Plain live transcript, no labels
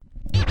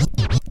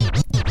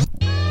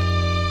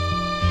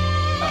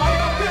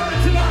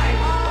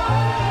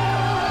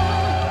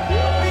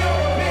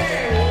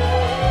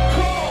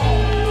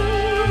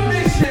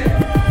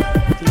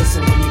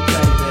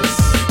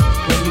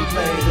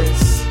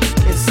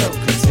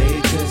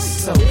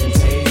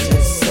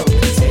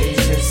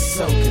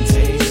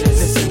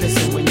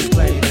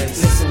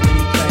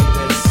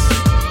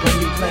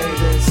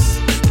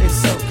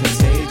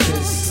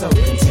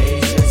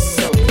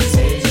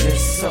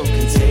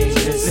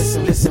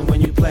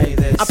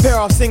Pair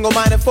off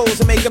single-minded foes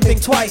and make them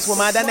think twice. With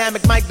my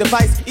dynamic mic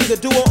device, either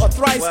duo or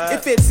thrice.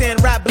 It fits in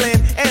rap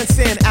blend and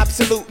sin.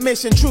 Absolute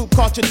mission, true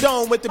culture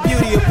dome with the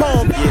beauty of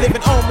poem.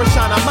 Living on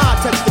Rashawn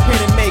Ahmad, touch the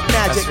pen and make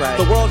magic.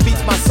 The world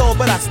beats my soul,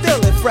 but I still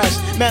live fresh.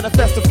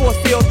 Manifest the force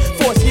field,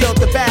 force yield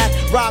the bad.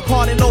 Rock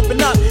hard and open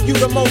up, you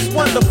the most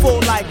wonderful.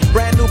 Like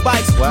brand new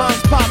bikes,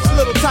 moms, pops,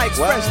 little tykes,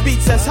 fresh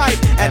beats that's hype,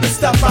 and the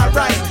stuff I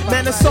write.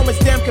 Man, there's so much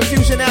damn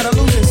confusion that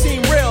illusions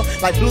seem real.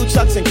 Like blue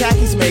chucks and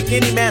khakis make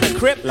any man a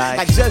crip.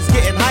 Like just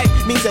getting hype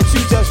means that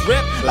you just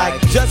rip. Like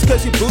just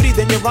cause you booty,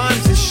 then your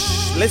rhymes is shh.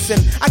 Listen,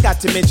 I got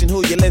to mention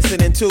who you're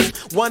listening to.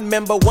 One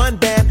member, one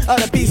band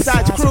of the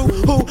B-Sides crew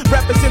who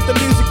represent the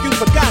music you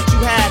forgot you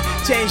had.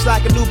 Changed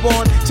like a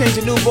newborn, change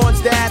a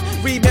newborn's dad.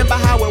 Remember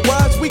how it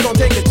was? We gon'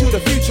 take it to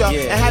the future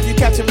and have you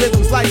catching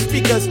rhythms like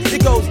speakers.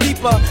 It goes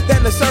deeper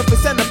than the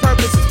surface and the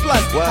purpose is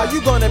plus. How you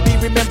gonna be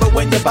remembered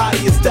when your body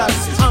is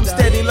dust? I'm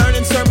steady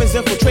learning sermons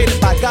infiltrated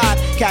by God.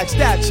 Catch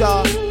that,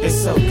 y'all. It's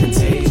so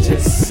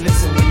contagious.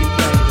 Listen when you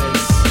play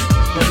this.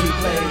 When you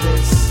play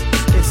this,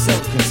 it's so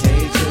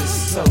contagious.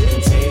 So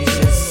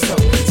contagious. So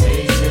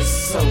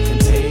contagious. So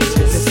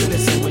contagious.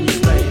 Listen when you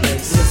play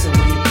this. Listen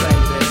when you play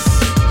this.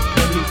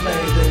 When you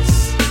play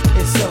this,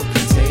 it's so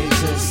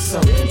contagious.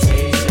 So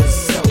contagious.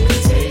 So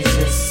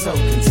contagious. So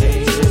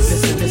contagious.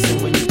 Listen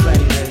when you play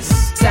this.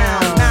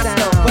 Sound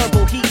master,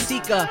 verbal heat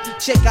seeker.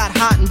 Chick got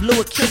hot and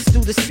blew a kiss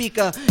through the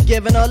speaker,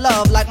 giving her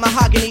love like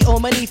mahogany or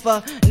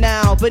Manifa.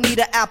 Now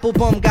Benita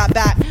Appleboom got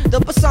back, the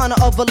persona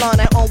of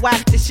Valana on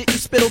whack. This shit you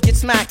spittle get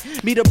smacked.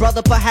 Meet a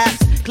brother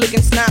perhaps,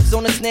 clicking snaps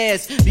on the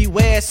snares.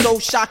 Beware, so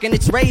shocking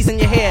it's raising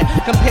your hair.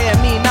 Compare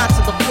me not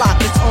to the flock,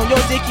 it's on your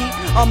dicky.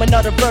 I'm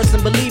another verse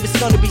and believe it's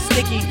gonna be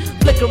sticky.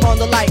 Flicker on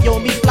the light, yo,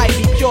 me flight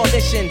be pure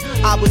vision.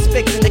 I was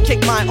fixing to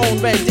kick my own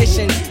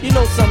rendition. You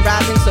know, some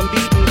rapping, some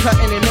beating,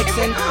 cutting and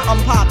mixing.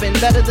 I'm popping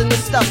better than the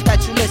stuff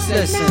that you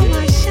listen.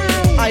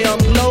 I am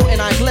glow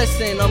and I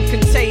glisten. I'm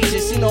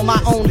contagious, you know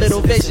my own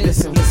little vision.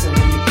 Listen when you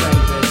play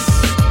this.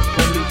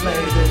 When you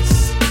play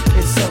this,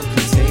 it's so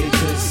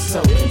contagious.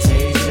 So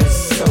contagious.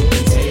 So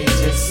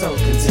contagious. So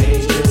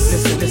contagious.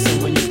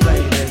 Listen when you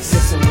play this.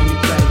 Listen when you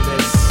play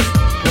this.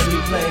 When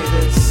you play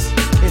this,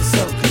 it's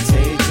so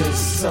contagious.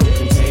 So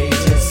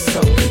contagious.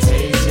 So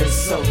contagious.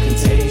 So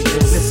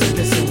contagious.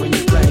 Listen when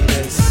you play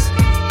this.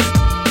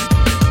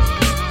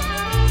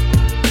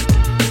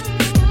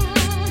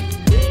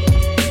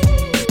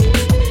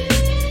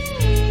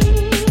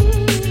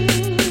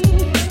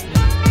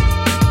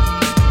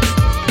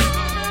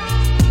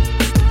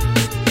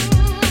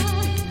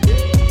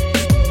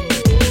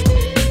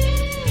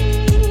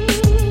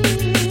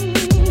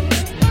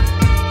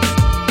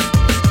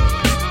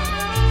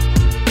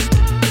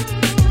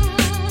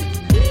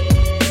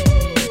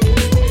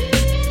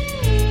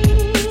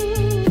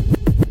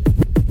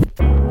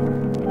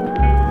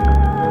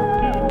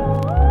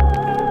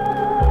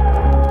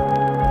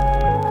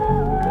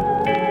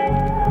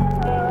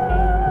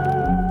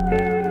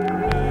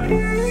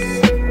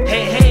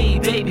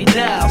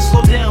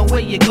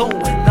 You're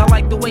going. I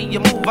like the way you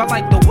move, I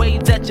like the way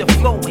that you're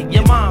flowing.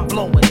 You're mind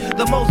blowing.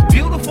 The most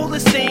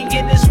beautifulest thing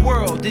in this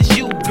world is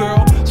you,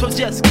 girl. So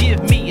just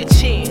give me a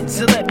chance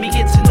to let me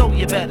get to know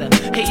you better.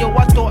 Hey yo,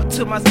 I thought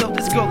to myself,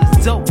 this girl is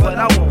dope, but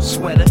I won't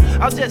sweat her.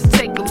 I'll just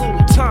take a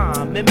little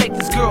time and make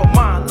this girl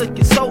mine,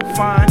 looking so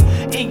fine.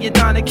 In your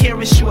Donna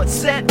Karen short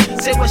set,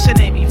 say what's your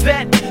name,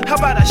 Yvette? How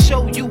about I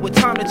show you a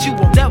time that you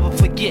will never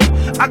forget?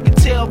 I could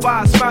tell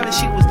by her smile that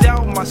she was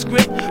down with my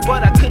script,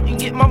 but I couldn't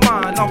get my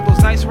mind off those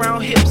nice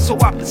round hips, so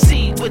I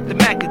proceed with the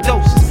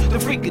macadoses, the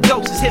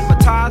freakadoses,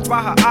 hypnotized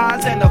by her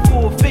eyes and her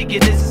full figure.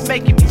 This is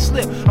making me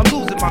slip. I'm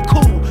losing my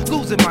cool,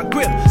 losing my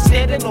grip,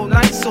 standing on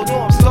nice, so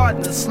though I'm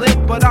starting to slip,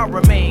 but I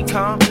remain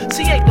calm.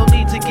 See, ain't no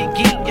need to get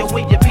geeked. Yo,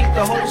 when you peep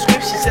the whole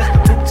script, she says the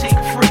boutique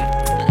freak.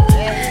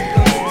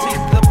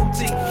 The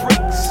boutique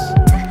freaks.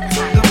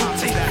 The boutique freaks. The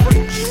boutique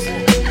freaks.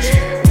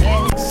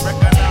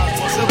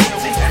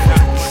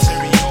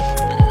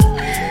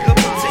 The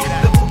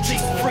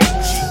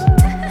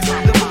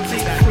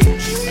boutique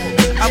freaks.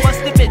 I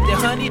must admit that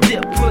Honey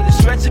Dip put a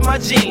stretch in my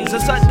jeans. A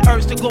sudden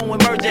urge to go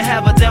and merge and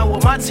have her down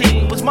with my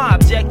team was my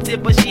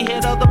objective, but she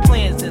had other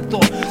plans and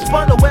thought.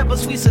 Spun a web of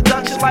sweet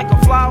seduction like a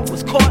flower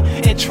was caught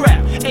and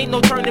trapped. Ain't no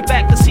turning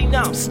back, cause see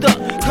now I'm stuck.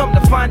 Come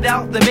to find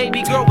out, the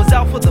baby girl was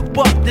out for the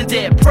buck. The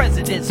dead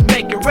presidents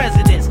making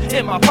residence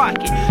in my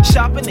pocket.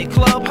 Shopping and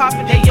club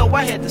hopping, hey yo,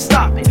 I had to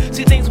stop it.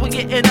 See, things were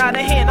getting out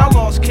of hand, I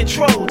lost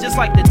control. Just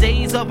like the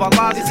days of our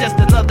lives, it's just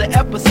another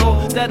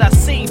episode that I've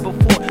seen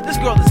before. This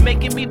girl is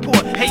making me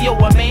poor. Hey yo,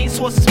 our main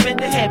source is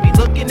spending heavy,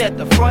 looking at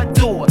the front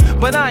door.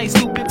 But I ain't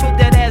stupid, put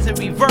that ass in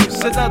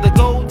reverse. Another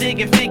gold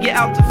digging figure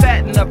out to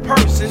fatten a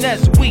person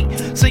that's weak.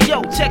 So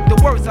yo, check the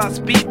words I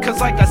speak, cause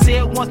like I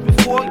said once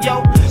before,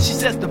 yo, she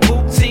says the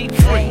boutique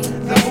freak.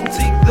 The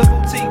boutique freaks. The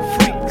boutique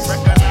freaks. The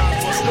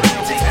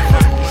boutique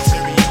freaks.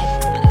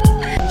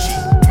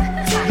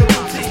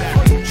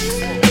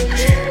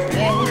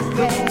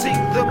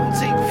 The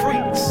boutique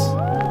freaks.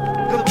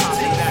 The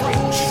boutique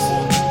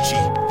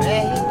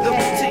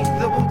freaks.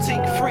 The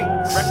boutique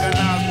freaks.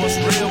 Recognize what's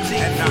real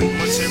and not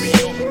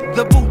material.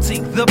 the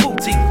boutique, the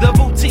boutique, the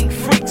boutique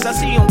freaks. I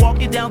see them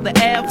walking down the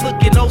Ave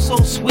looking oh so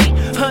sweet.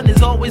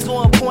 Honey's always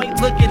on point,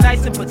 looking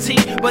nice and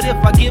petite. But if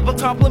I give a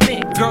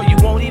compliment, girl, you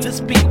won't even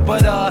speak.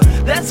 But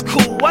that's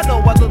cool, I know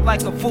I look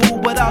like a fool,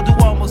 but I'll do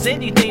almost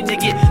anything to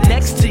get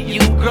next to you.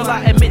 Girl,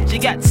 I admit you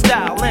got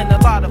style and a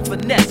lot of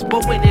finesse,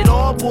 but when it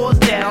all boils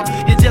down,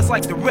 you're just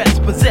like the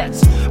rest,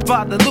 possessed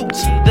by the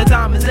Lucci, the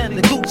diamonds and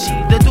the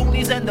Gucci, the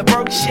Doonies and the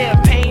Burke,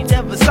 champagne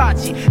and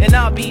Versace. And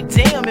I'll be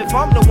damned if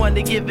I'm the one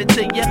to give it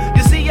to you.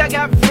 You see, I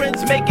got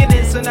friends making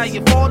it, so now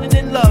you're falling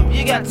in love.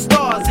 You got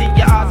stars in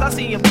your eyes, I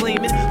see them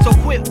gleaming. So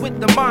quit with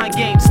the mind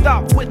game,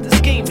 stop with the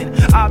scheming.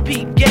 I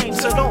peep game,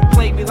 so don't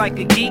play me like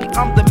a geek.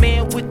 I'm the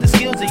man with the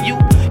skills of you.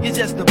 You're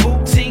just the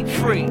boutique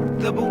freak.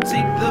 The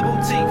boutique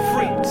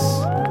freaks.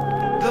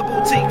 The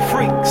boutique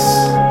freaks.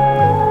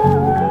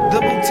 The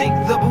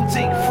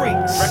boutique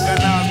freaks.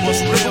 Recognize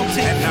what's real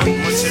and not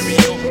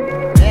material.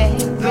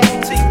 The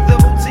boutique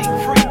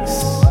freaks.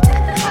 The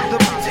boutique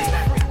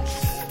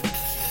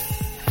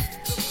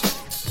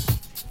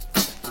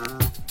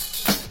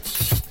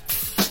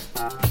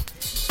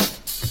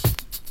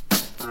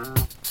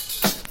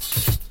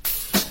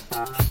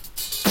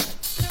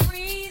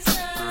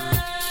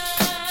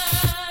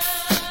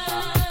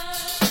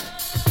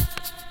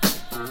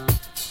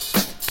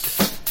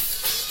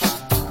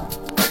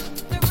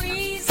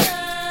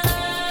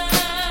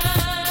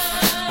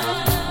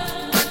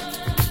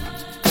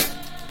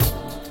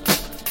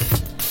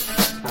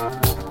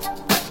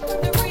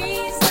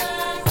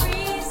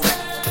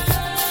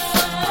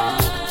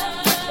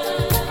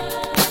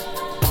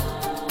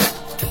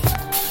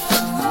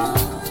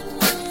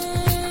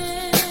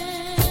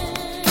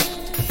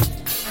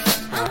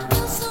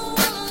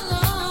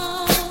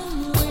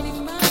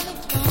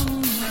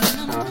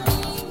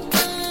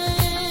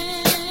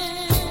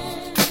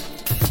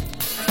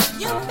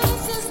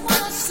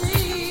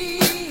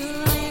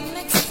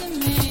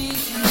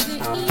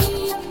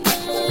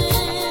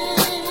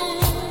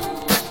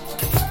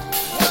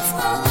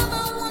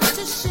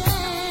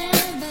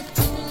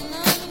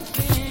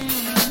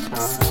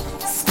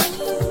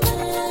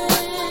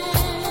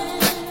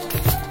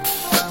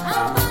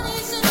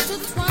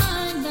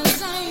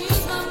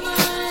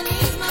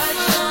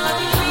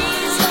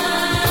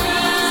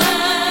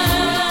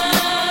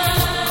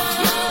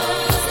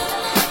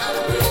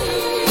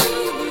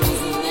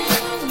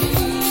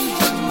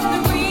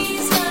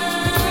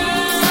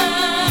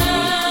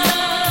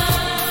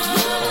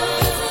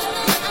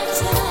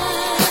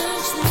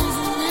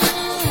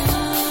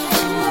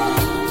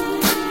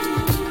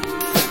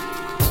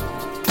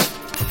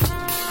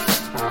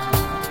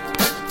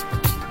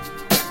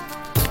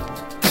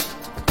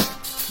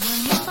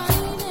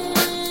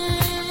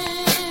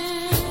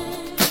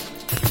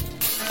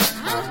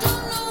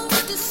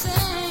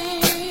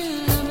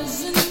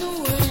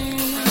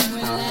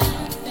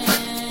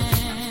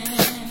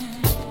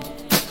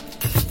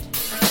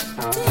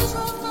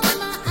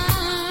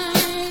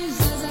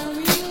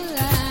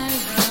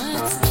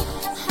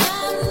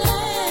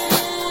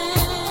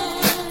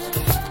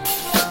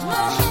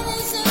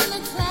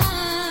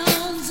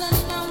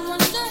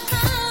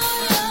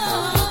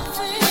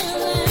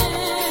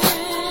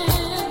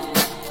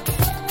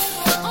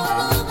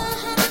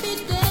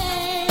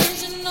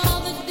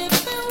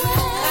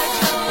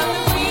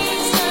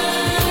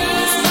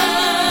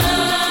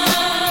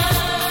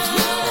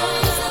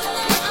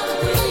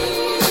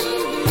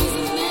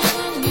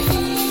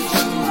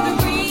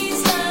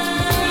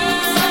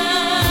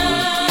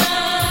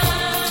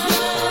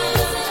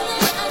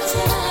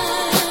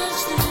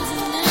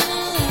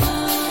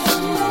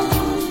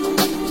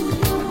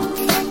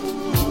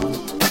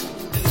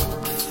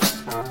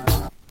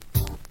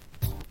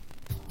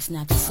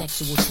not the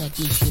sexual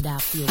techniques that I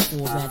feel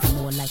for, rather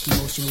more like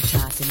emotional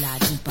ties that lie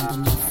deep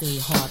underneath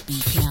a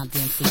heartbeat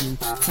pounding for you.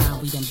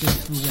 Time we done been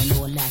through and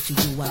all that you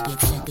do, I get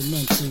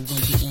sentimental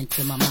when you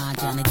enter my mind.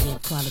 Down to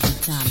get quality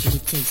time that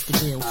it takes to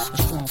build a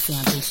strong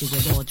foundation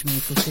with all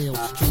dreams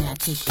fulfilled.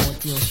 Dramatic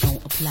ordeals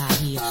don't apply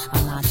here.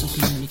 Our lines you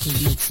communicate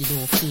makes it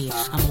all fair.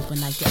 I'm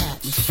open like the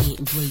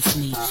atmosphere, embrace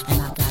me, and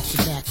I got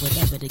your back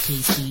whatever the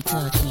case be.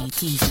 Touch me,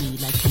 tease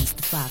me like Case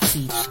the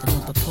Foxy, and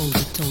then propose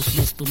a toast,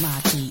 whisper my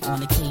tea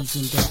on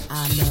occasion that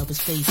I love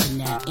is facing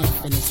that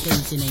infinite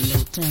stage and ain't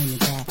no turning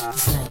back.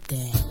 It's like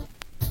that,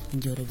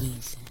 and you're the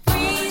reason.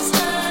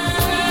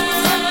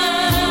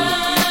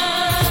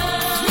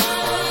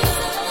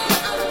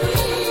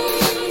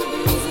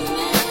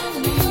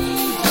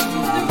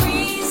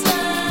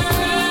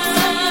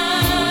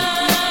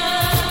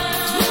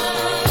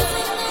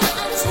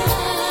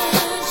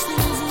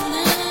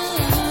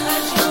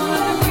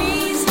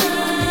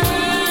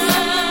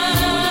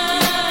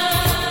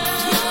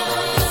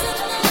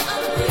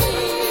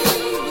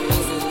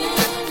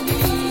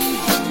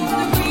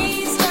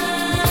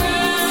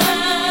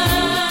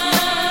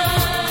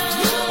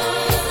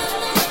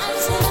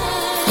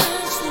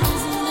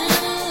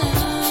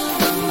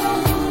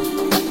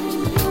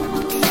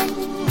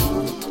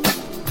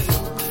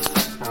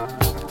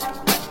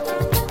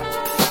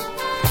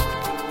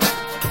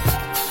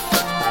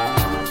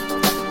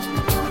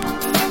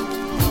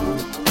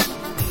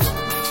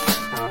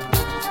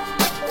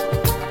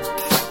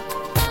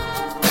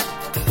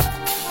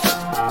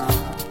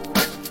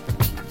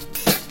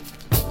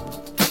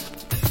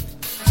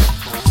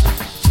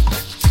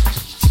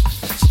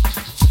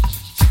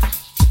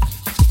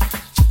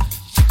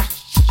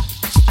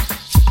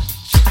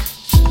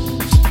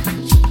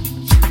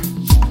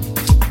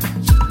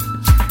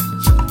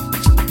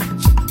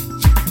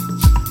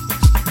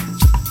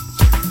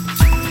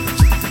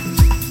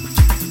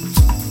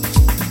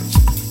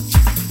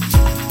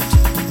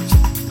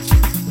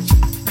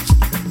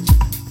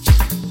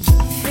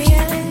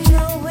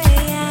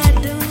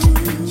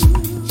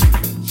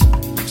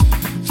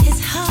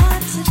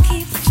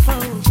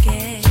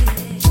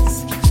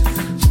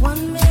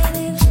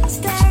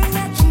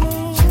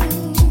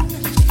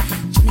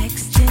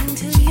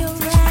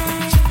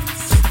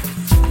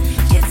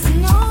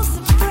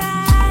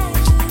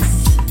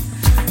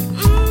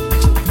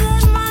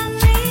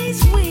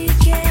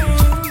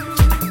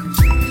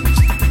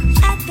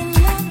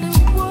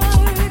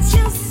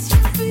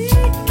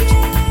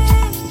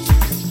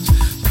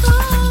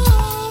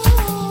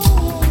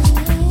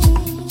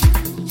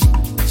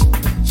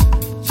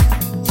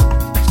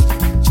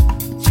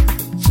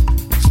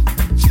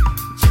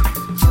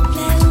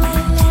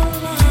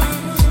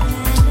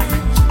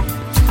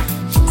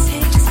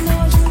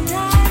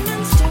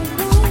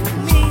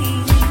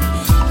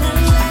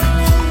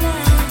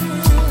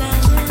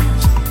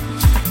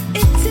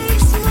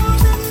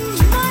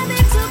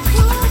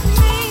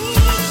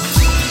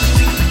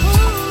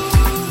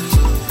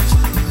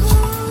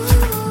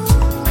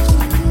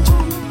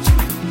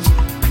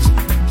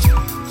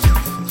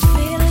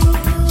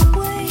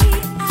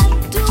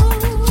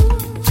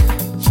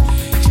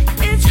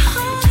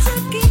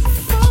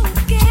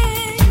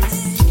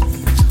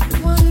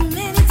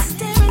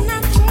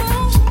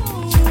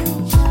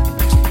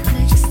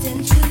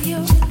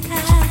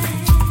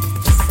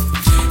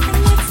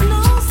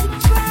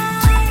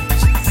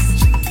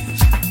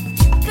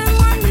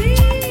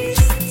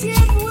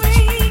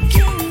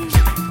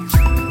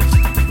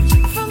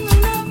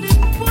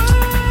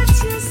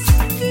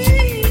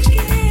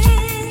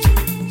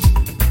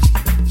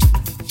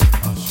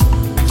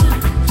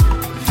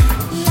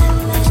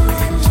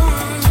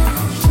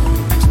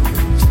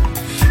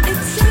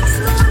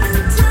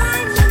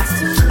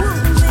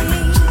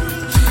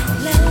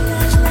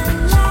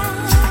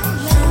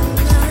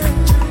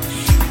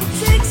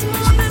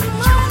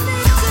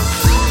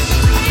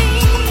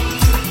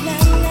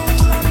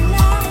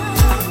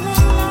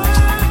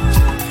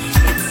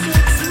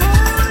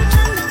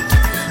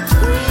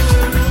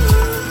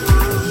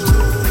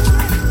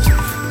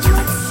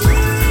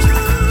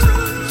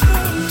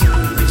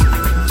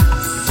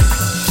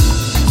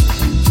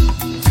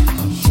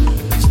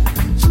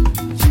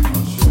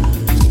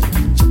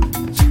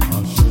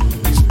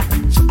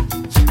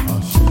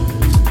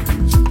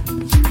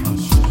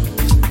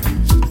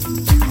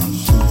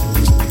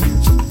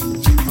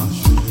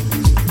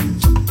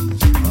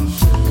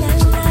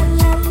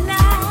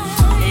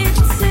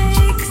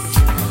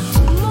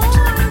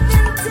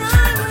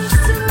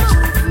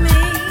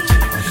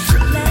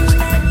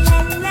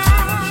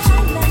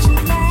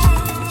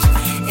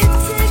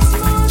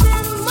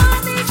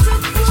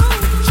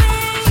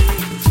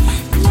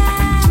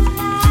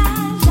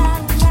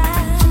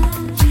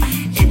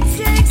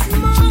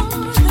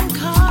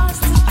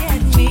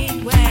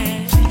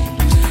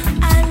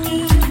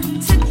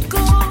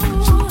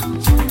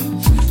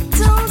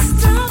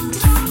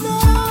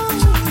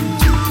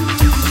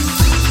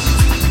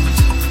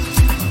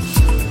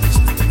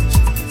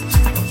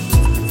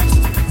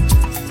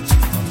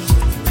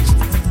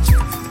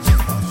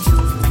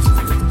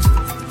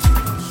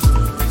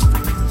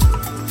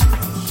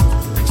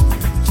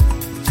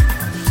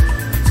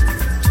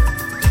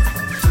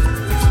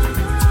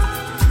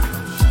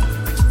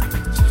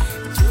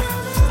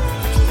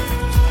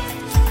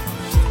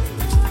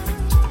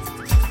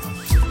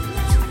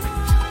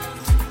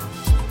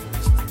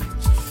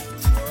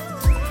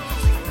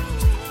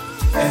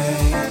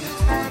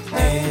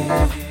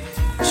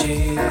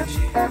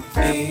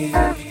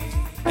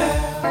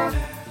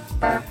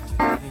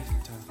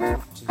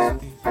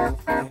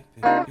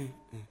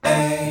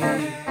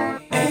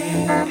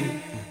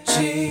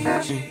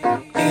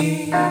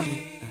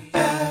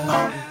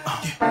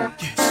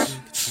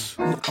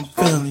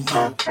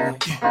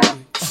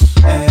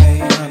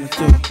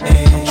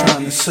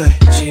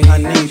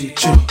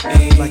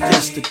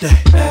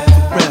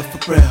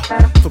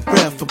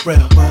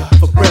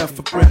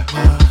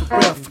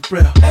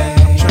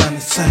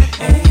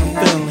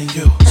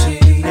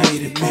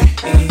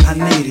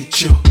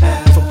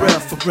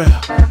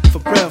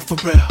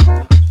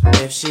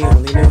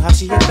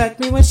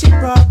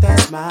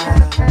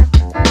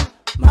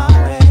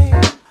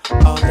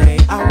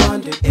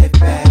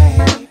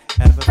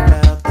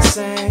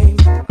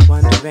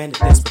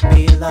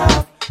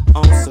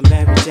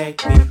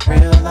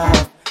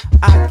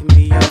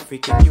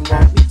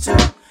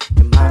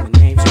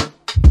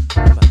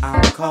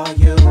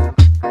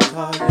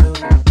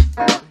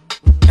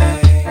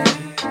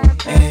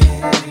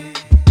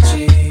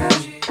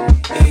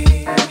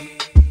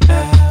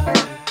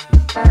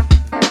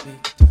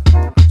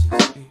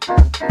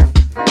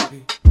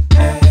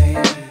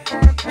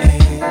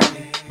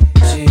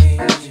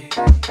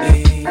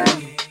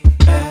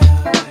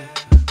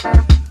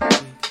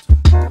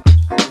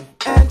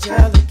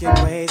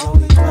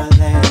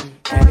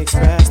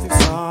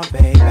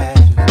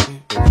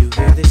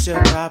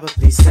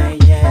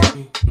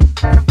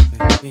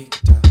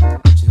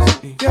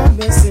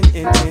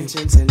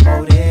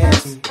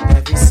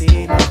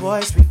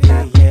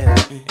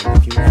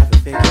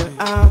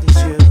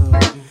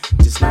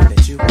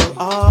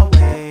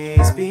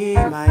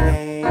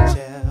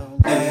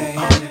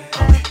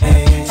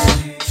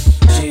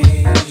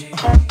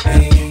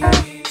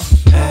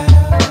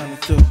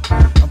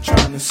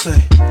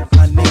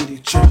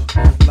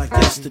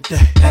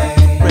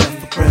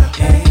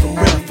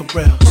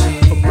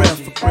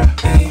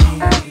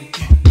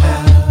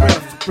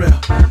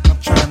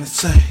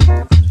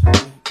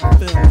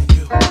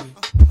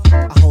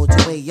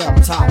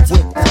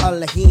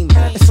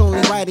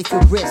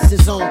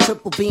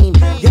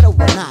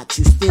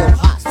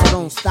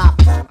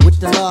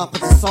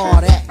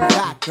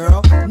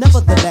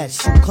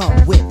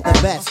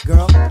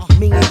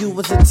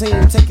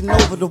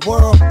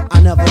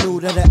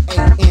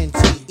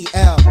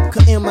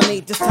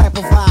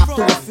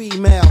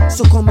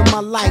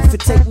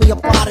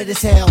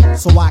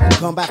 So I can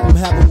come back from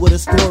heaven with a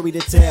story to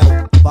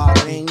tell about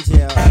an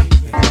angel.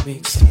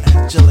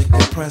 Angelic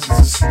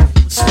presence,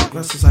 sweet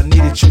presence. I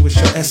needed you with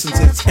your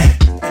essence.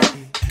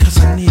 Cause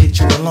I needed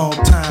you a long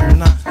time,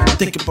 and I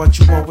think about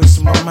you always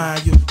in my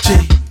mind. You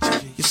G,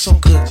 you're so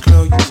good,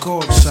 girl. You're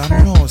gorgeous.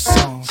 I know a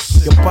song.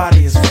 Your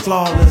body is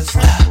flawless.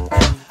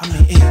 I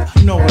mean,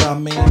 you know what I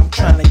mean. I'm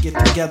trying to get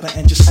together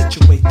and just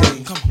situate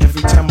things.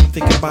 Every time I'm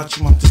thinking about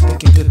you, I'm just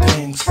thinking good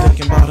things.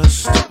 Thinking about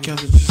us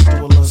together, just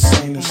do a little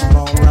sing. It's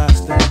long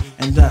lasting,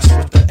 and that's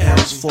what the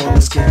L's for.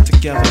 Let's get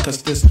together,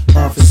 cause this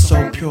love is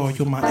so pure.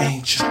 You're my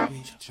angel.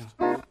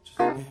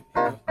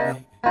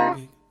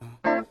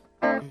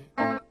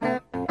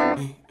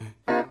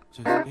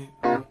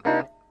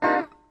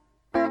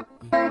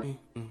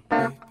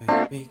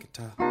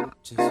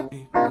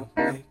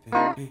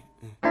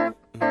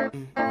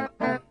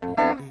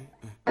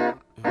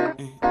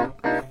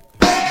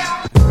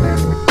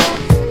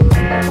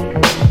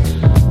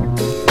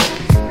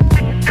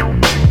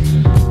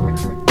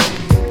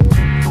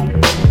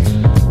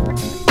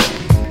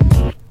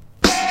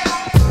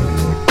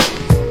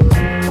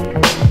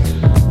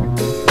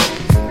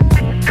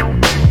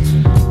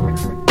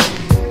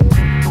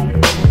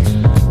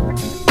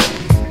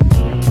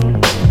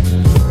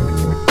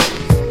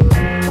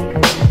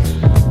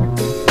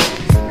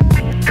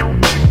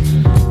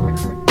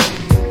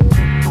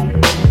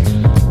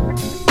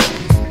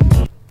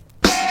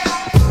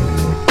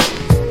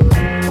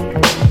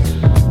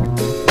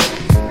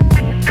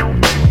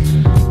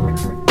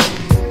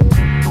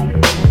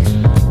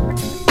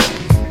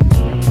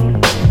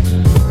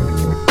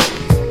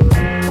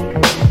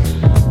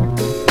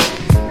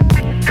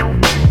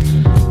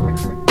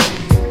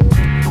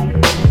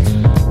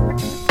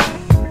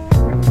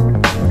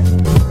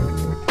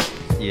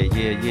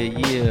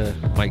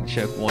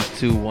 Check 1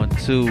 2 1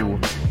 2.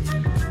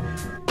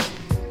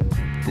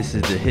 This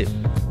is the Hip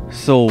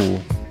Soul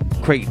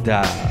Crate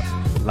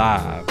Dive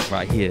live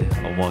right here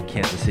on One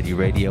Kansas City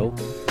Radio.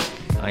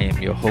 I am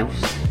your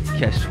host,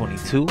 Catch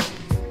 22.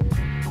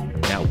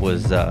 And that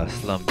was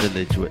Slum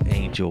Village with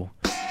Angel.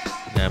 You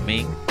know what I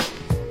mean?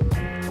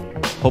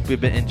 Hope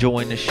you've been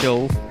enjoying the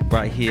show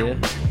right here.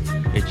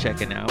 You're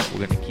checking out.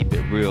 We're gonna keep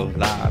it real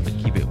live and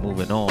keep it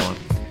moving on.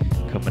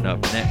 Coming up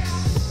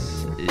next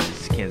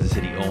is Kansas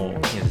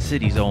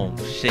City's own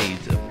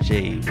Shades of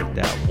J with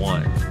that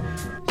one.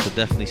 So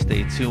definitely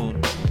stay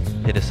tuned,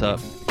 hit us up,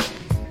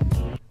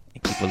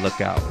 and keep a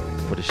lookout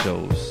for the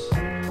shows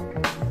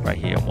right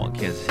here on One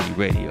Kansas City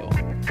Radio.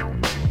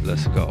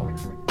 Let's go.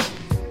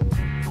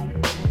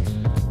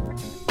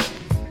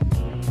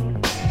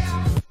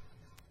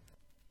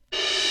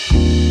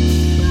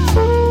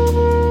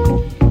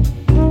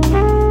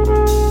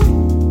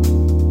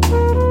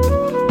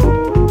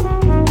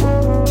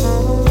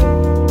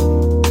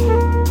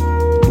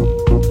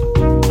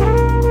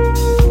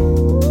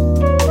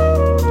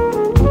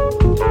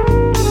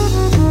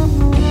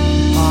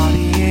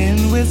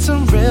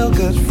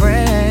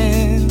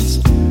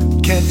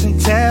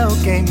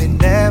 game,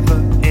 it never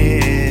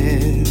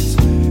ends.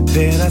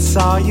 Then I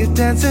saw you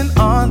dancing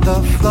on the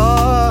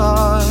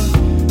floor.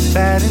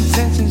 Bad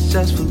intentions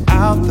just flew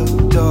out the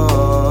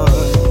door.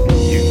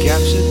 You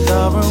captured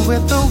the room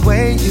with the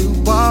way you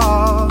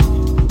walk.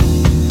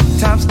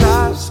 Time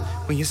stops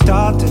when you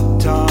start to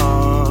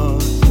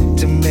talk.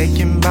 To make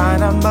you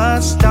mine, I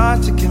must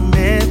start to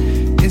commit.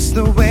 It's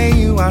the way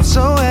you are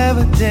so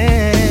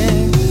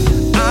evident.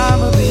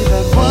 I'ma be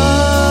that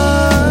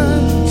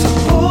one to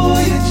pull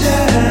your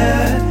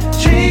chair,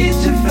 treat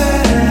you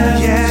fair,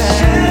 yeah.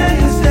 Share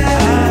your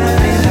style. I'ma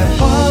be that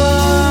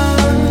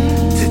one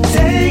to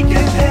take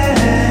your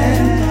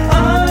hand,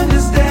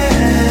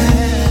 understand,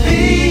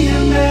 be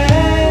a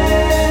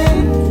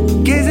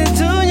man. Gaze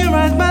into your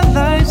eyes, my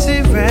life's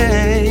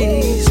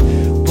erased.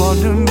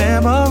 Wonder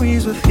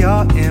memories with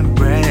your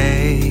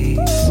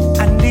embrace.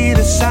 I need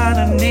a sign,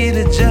 I need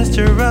a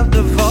gesture of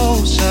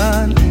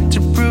devotion to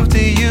prove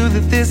to you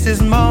that this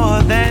is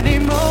more than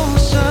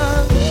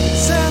emotion.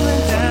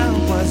 Settling down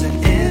wasn't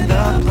in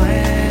the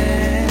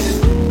plan.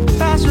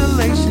 Past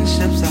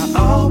relationships I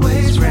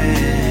always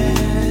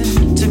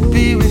ran to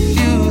be with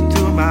you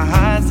through my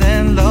highs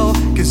and lows.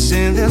 'Cause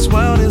in this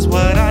world is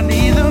what I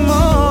need the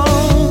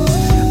most.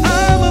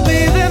 I'ma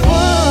be that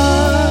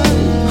one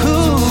who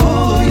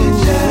pull you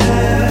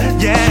down,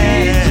 yeah.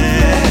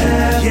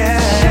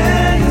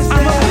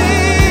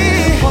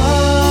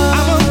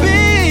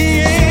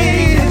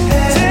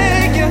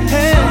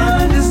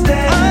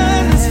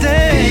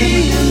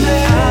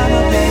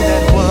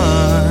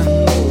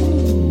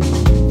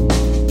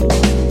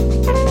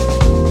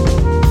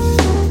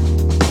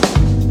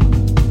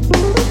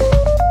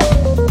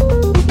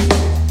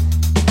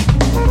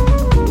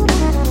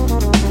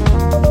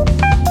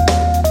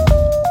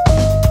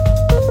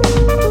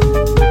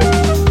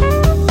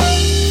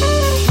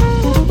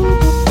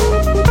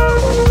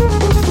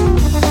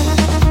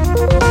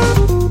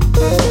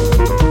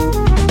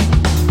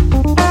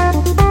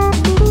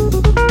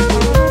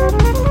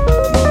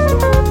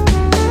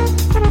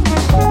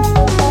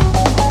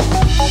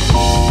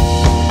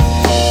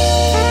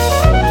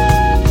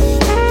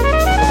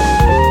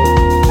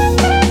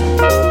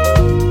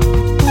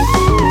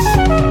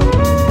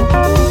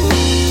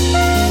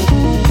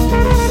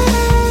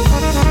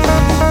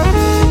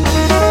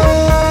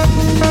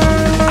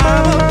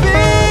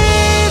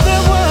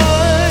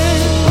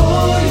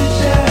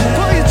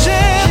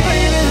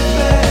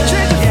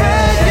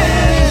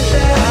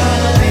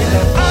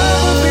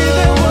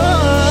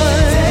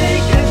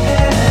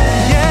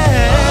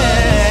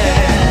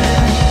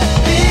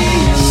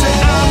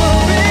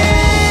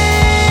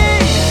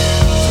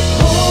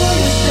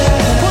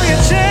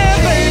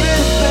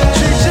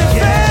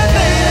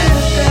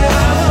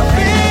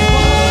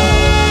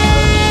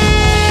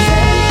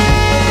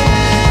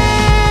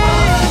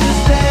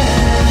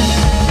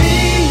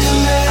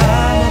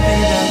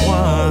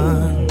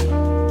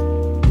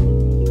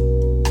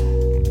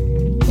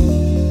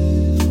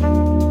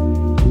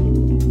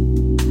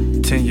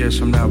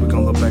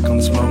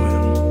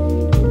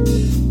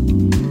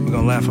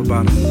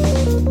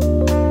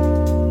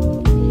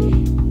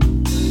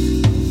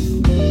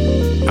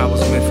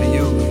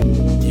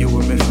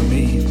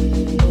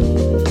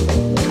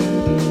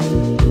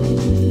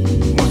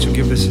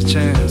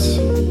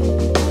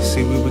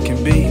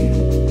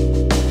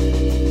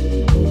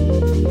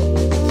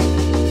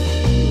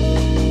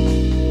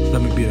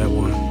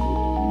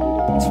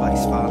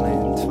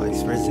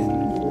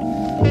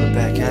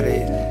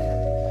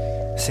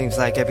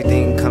 Like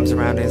everything comes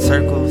around in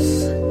circles.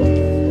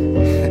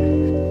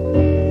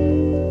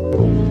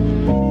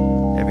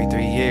 Every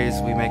 3 years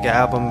we make an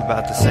album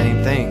about the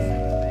same thing.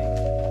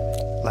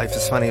 Life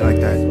is funny like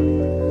that.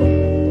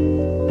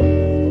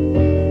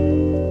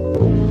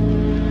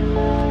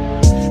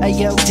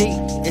 Ayo, D,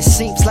 it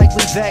seems like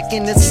we back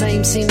in the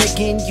same scene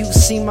again. You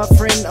see, my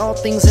friend, all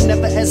things are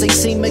never as they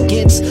seem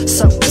against.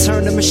 So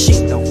turn the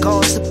machine, don't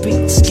cause the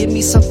beats. Give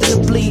me something to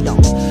bleed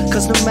on.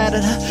 'Cause no matter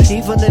the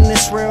evil in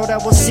this world, I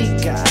will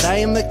seek God. I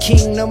am a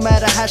king, no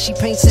matter how she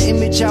paints the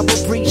image, I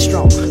will breathe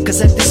strong. 'Cause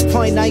at this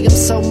point, I am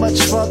so much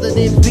further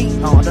than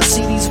beyond. I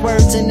see these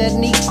words in that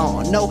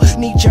neon. No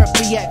knee-jerk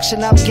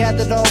reaction, I've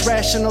gathered all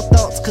rational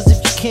thoughts. 'Cause if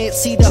you can't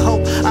see the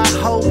hope I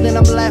hold, then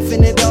I'm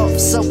laughing it off.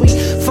 So we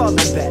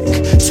falling back,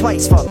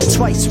 twice falling,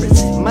 twice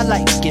risen. My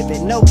life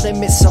given, no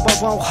limits, so I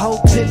won't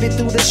hold pivot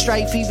through the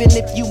strife. Even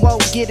if you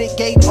won't get it,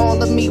 gave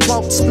all of me,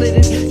 won't split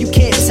it. You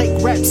can't take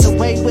raps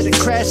away with a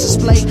crash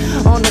display.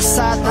 On the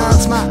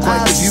sidelines, my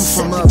quite eyes the view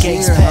from set up the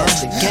gates here,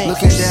 past the huh? games.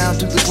 Looking down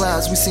through the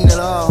clouds, we seen it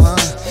all, huh?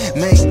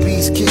 Make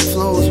beats, kick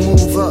flows,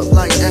 move up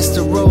like that's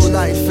the road.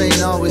 Life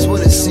ain't always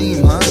what it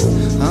seems, huh?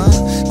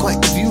 Quite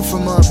the view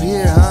from up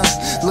here, huh?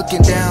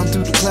 Looking down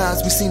through the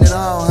clouds, we seen it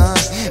all, huh?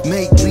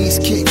 Make beats,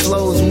 kick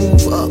flows,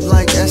 move up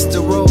like that's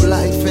the road.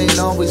 Life ain't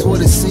always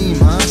what it seems,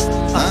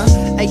 huh?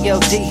 Ayo,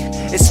 D,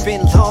 it's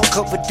been long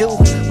overdue.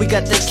 We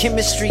got that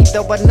chemistry,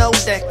 though I know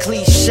that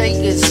cliche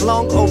is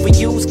long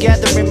overused.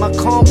 Gathering my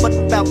calm, but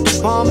about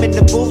to bomb in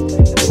the booth.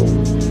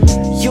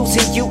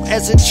 Using you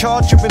as a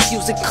charger,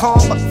 infusing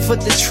karma for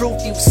the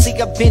truth. You see,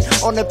 I've been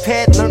on the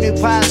path,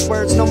 learning wise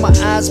words. Know my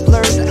eyes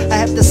blurred. I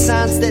have the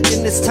signs that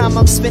in this time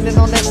I'm spinning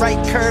on that right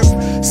curve.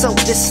 So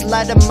this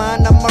light of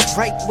mine, I'ma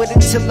write with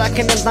it till I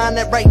can align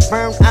that right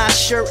burn. I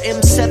sure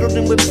am settled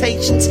in with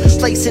patience,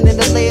 placing in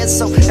the layers.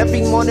 So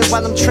every morning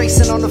while I'm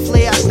tracing on the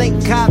flare, I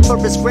thank God for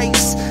His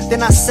grace.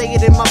 Then I say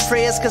it in my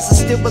prayers, cause I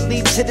still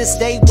believe to this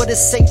day what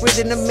is sacred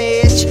in the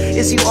marriage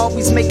is you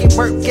always make it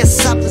work.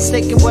 Guess I'm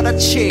mistaken what I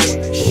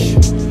cherish.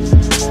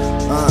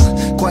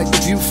 Quite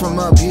the view from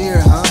up here,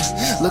 huh?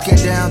 Looking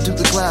down through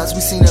the clouds, we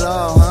seen it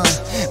all, huh?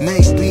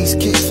 Make beats,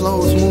 kick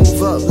flows,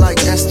 move up like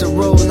Esther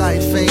Roll.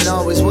 Life ain't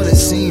always what it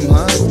seems,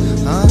 huh?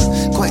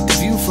 Quite the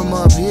view from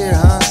up here,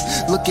 huh?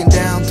 Looking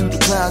down through the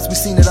clouds, we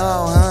seen it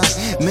all, huh?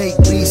 Make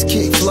beats,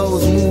 kick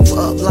flows, move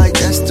up like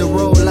Esther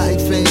Roll.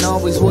 Life ain't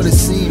always what it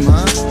seems,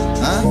 huh?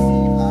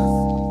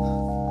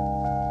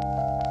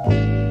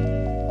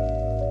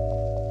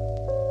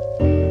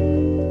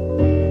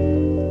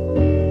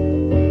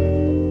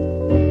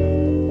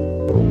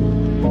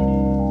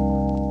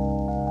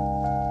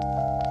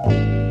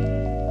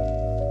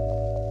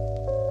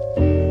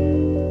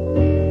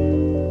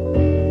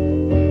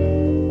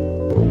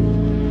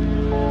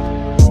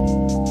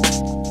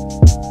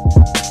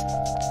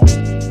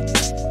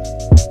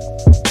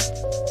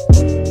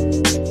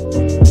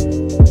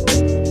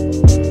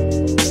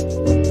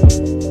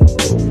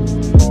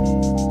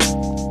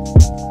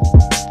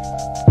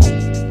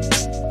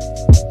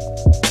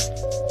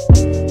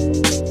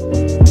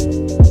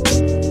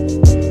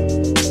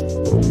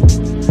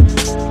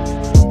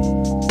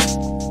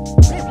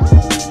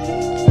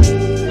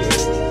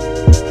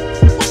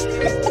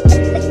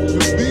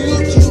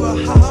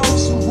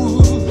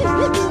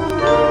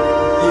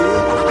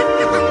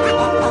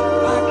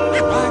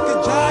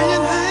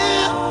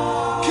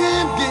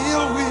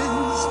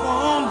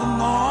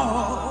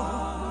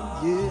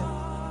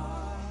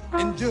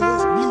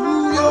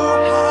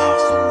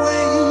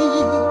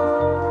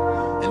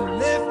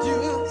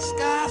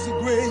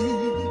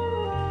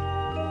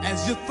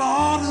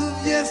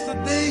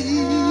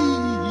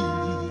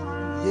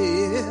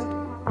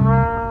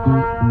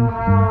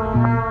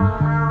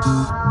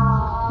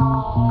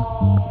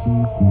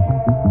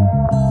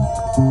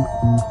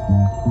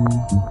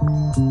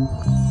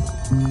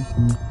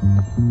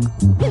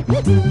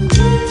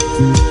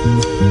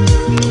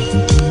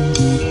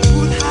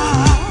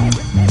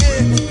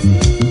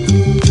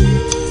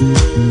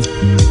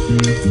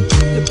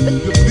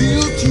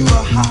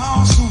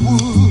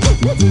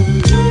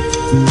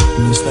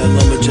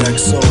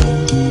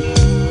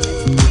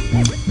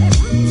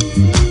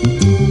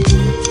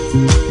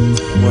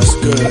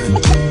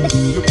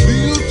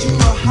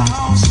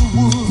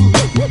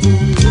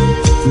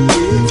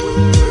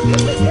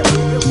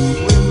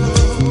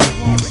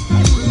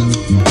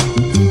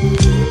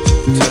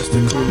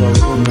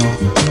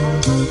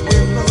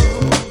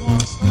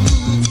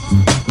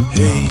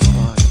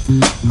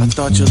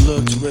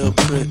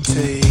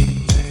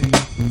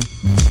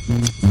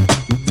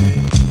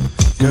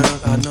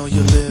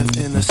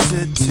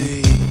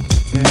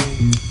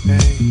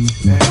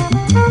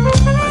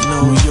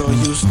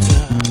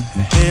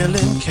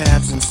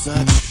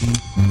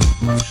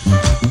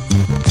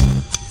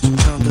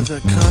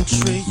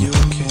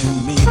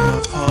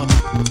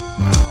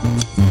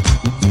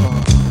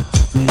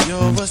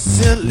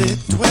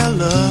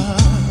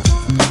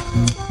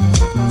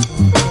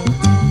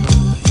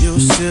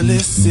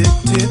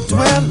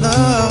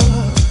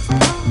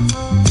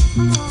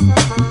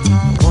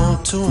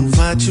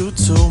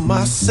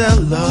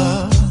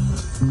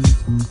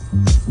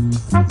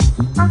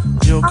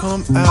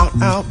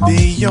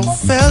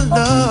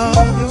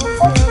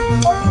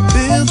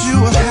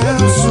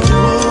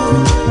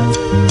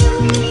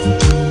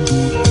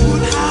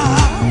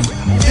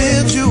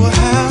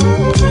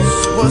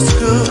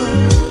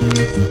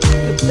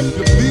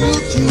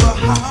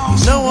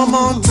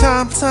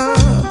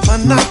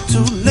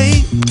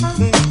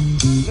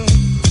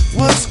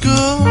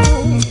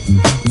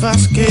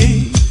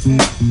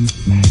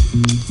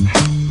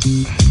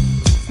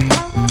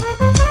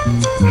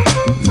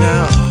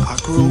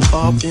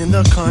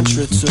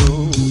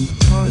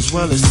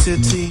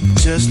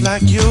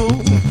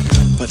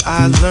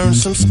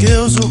 Some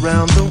skills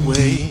around the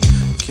way.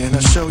 Can I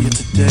show you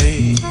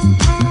today?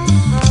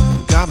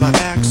 Got my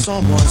axe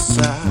on one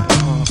side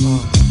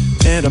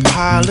and a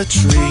pile of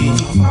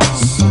trees.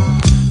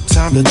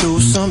 Time to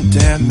do some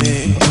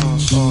damage.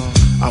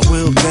 I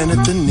will bend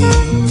at the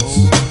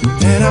knees,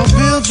 and I'll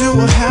build you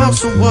a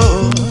house of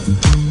wood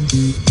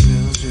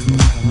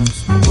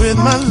with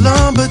my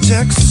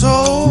lumberjack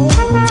soul.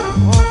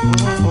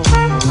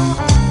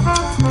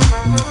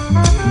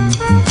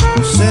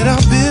 Said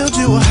I'll build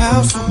you a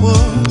house of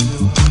wood.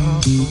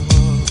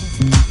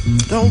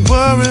 Don't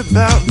worry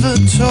about the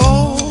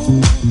toll.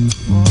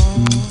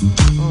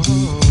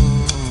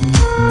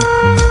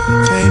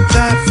 Ain't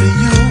that for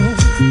you?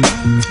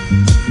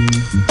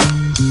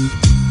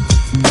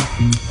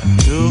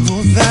 Do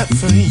that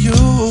for you.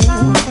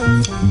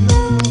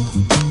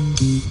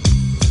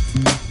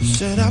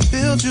 Said I'll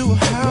build you a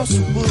house.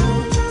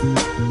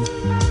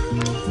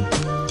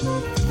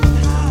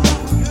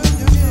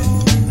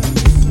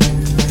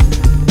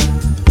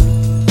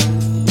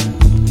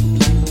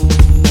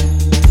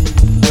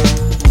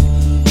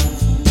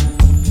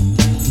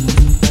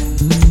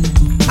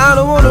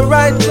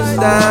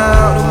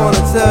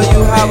 tell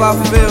you how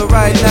I feel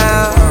right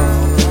now.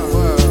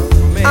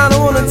 I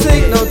don't wanna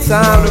take no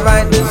time to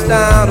write this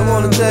down. I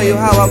wanna tell you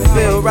how I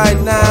feel right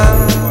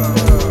now.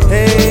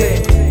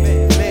 Hey,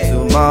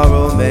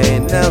 tomorrow may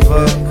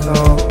never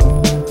come.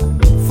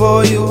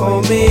 For you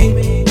or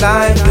me,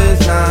 life is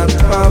not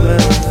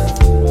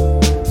promised.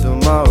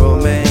 Tomorrow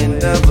may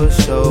never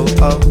show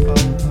up.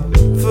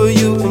 For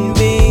you and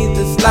me,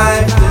 this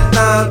life is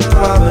not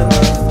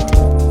promised.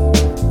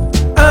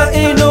 I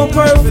ain't no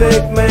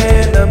perfect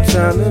man, I'm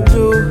trying to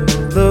do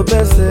the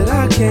best that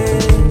I can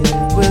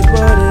with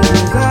what it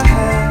is I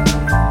have.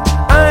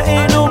 I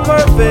ain't no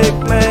perfect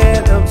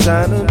man, I'm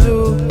trying to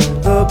do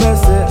the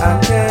best that I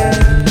can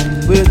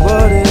with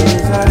what it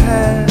is I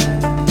have.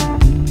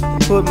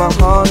 Put my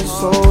heart and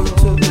soul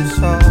into this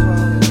song.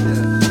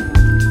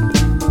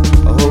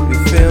 I hope you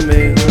feel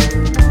me.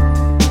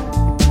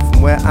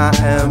 From where I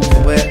am to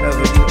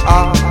wherever you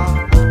are.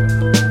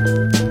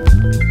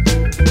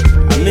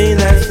 I mean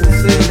that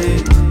sincerely.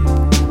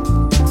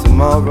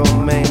 Tomorrow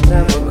may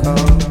never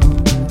come.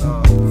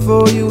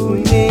 For you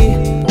and me,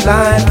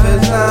 life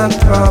is not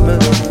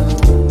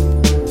promised.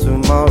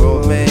 Tomorrow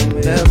may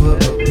never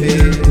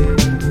appear.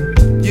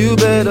 You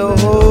better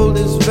hold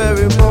this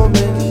very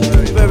moment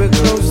very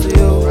close to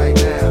you. Right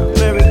now.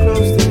 Very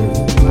close to you.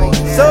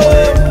 So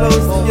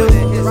close to you.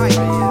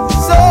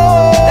 So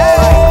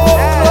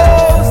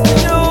close to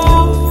you.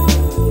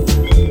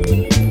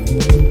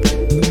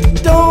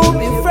 Don't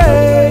be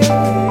afraid.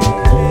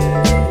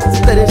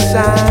 Just let it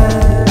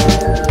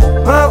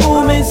shine. My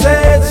Umi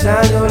said,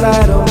 shine your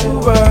light on the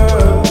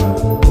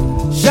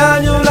world.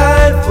 Shine your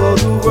light for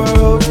the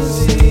world to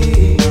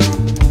see.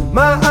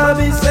 My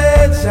Abi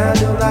said, shine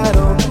your light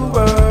on the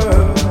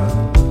world.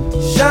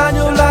 Shine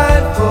your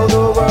light for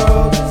the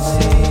world to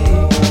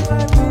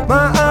see.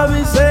 My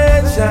Abi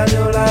said, shine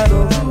your light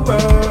on the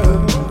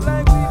world.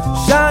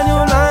 Shine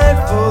your light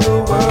for the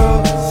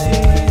world to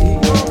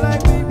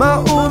see. My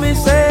Umi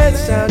said,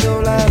 shine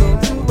your light on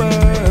the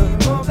world.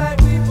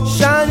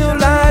 Shine your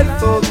light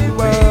for the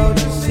world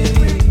to see.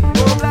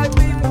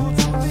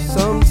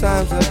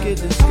 Sometimes I get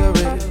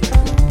discouraged.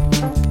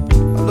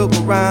 I look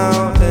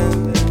around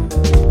and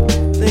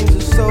things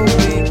are so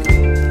weak.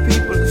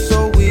 People are so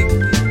weak.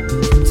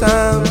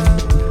 Sometimes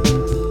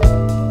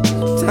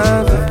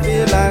I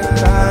feel like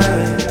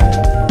dying.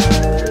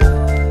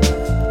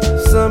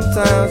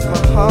 Sometimes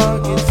my heart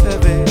gets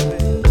heavy.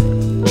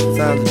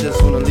 Sometimes I just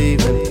wanna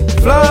leave and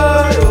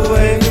fly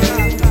away.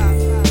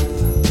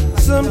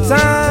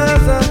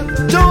 Sometimes I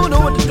don't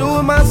know what to do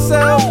with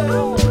myself.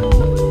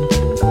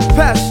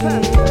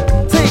 Passion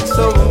takes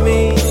over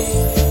me.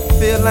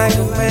 Feel like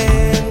a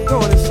man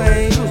going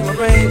insane. Lose my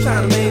brain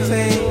trying to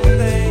maintain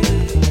everything.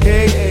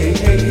 Hey, hey,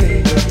 hey,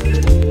 hey.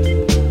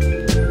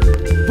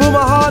 Put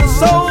my heart and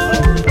soul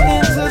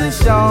into this,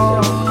 y'all.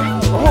 I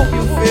hope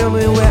you feel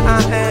me where I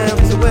am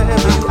to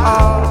wherever you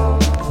are.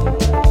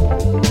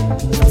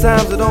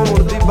 Sometimes I don't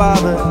wanna be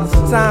bothered.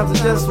 Sometimes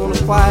I just want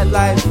a quiet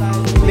life.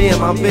 Me and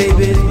my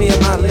babies, me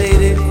and my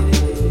lady.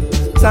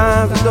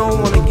 Sometimes I don't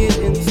wanna get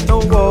into no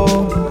war.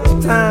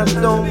 Sometimes I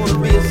don't wanna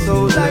be a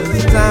soldier.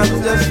 Sometimes I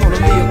just wanna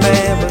be a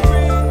man.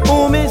 But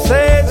Umi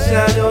said,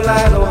 shine your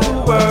light on the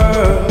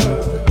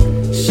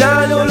world.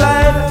 Shine your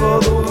light for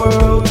the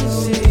world to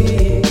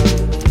see.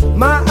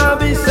 My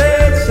Abi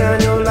said,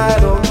 shine your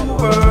light on the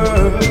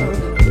world.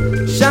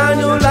 Shine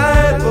your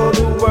light for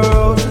the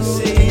world to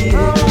see.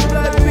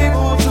 Black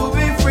people to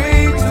be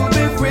free, to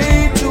be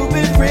free, to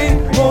be free.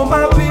 For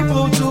my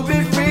people to be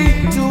free,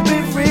 to be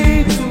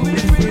free, to be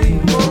free.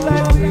 For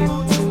black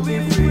people to be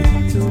free,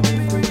 to be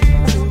free,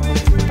 to be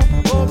free.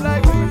 For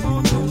black people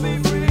to be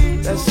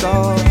free. That's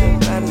all that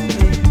matters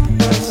to me.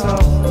 That's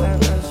all that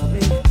matters to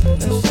me.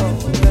 That's all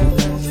that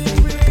matters to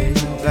me.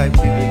 Black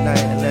people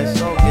unite and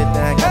let's all get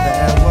down. Got to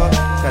have one,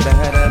 got to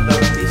have that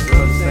love piece of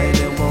the same.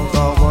 That won't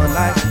all one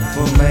life,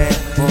 one man,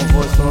 one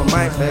voice, one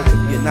mic. Black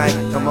people unite,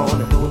 come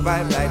on and do it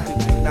right. Black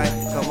people unite,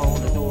 come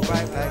on and do it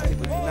right. Black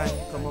people unite,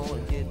 come on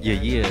and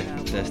get Yeah,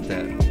 that's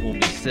that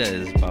Umi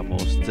Says by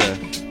Mos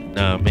Def. Know what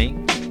I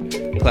mean?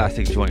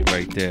 Classic joint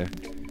right there.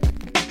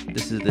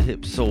 This is the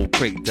Hip Soul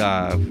Crate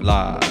Dive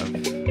live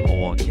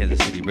on Kansas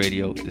City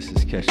Radio. This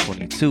is Catch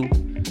 22.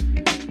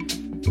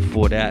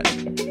 Before that,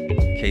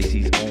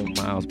 Casey's own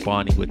Miles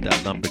Barney with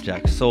that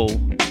Lumberjack Soul.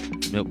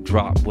 Milk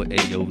Drop with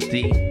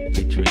AOD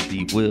featuring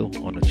D Will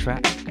on the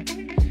track.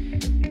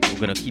 We're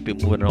gonna keep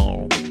it moving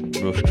on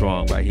real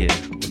strong right here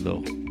with a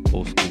little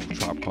old school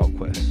Tribe Called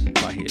Quest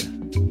right here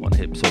on the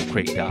Hip Soul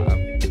Crate Dive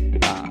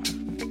live.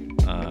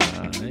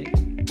 Alright,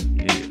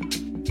 yeah.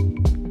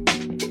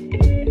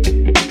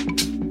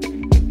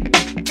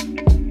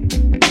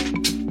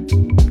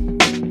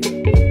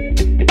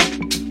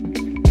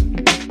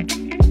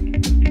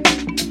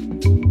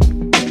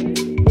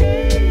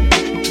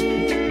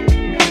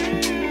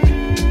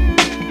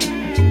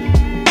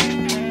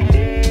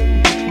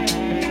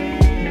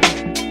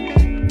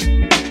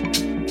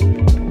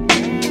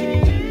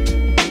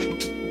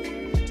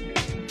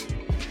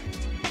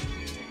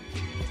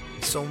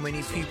 So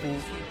many people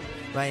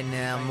right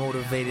now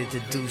motivated to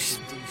do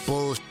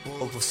bullshit,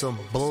 for some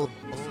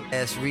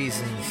bull-ass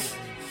reasons.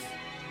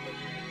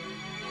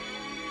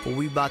 But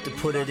we about to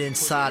put it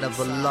inside of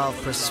a love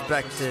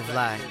perspective,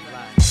 like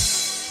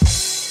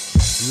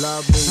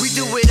love movement. We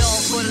do it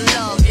all for the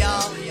love,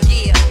 y'all.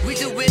 Yeah, we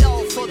do it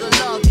all for the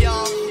love,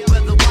 y'all.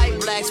 Whether white,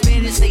 black,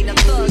 Spanish, ain't a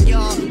thug,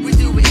 y'all. We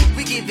do it,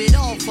 we give it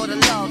all for the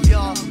love,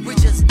 y'all. We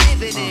just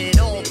giving it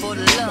all for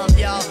the love,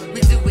 y'all.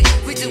 We do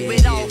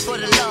it all for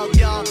the love,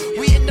 y'all.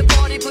 We in the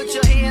party, put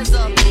your hands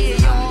up, yeah,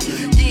 y'all.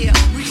 Yeah,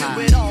 we do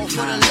it all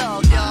for the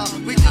love, y'all.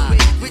 We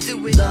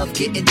do it. Love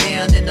getting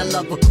down and I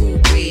love a cool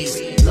breeze.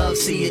 Love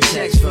seeing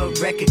checks from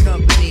record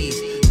companies.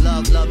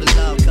 Love,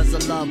 cause I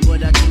love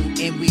what I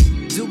do. And we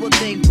do a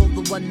thing for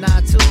the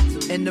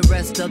 192 and the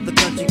rest of the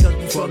country, cause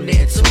we from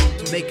there too.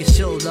 Making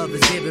sure love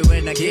is given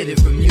when I get it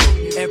from you.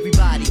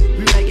 Everybody,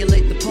 we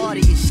regulate the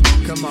party and shit.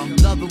 Come on,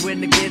 love it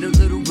when I get a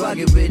little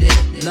rugged with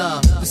it.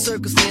 Love, the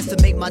circumstance to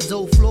make my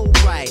dough flow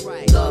right.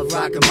 Love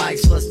rockin'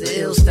 mics plus the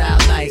ill style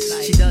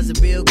nights. She does it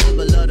real good,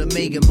 but love to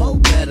make it more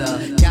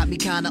better. Got me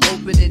kinda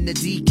open in the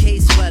DK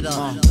sweater.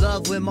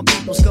 Love when my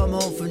peoples come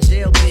home from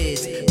jail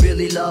bids.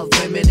 Really love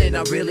women and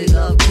I really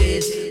love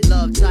kids.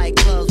 Love tight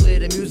clubs where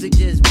the music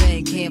just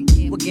bang. Can't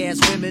with gas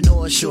women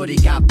or a shorty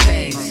got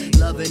bangs.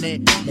 Loving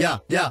it, yeah,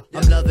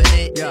 I'm loving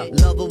it. Yeah.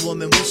 Love a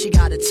woman when she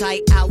got a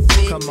tight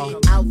outfit. Come on,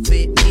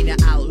 outfit, meaning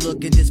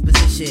outlook and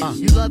disposition.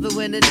 You love it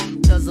when it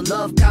does a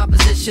love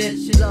composition.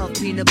 She love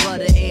peanut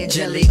butter and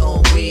jelly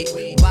on wheat.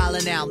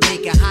 Wildin' out,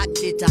 making hot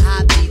shit to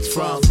hot beats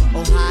from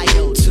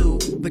Ohio to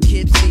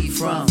Poughkeepsie,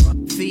 from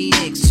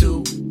Phoenix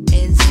to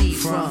NC,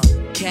 from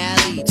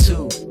Cali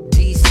to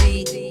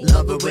DC.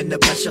 Love it when the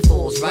pressure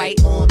falls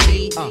right on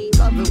me.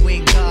 Love it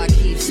when God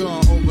keeps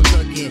on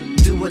overlooking.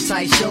 Do a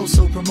tight show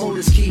so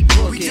promoters keep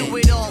booking. We do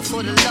it all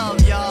for the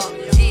love, y'all.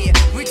 Yeah,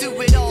 we do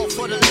it all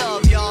for the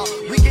love, y'all.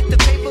 We get the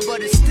paper,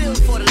 but it's still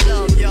for the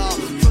love, y'all.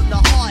 From the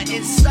heart,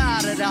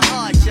 inside of the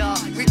heart, y'all.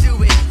 We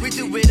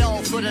do it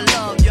all for the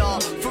love, y'all.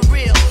 For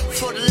real,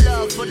 for the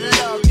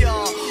love,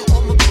 y'all.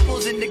 All my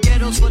peoples in the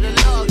ghettos for the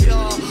love,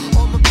 y'all.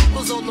 All my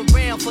peoples all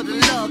around for the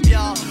love,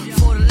 y'all.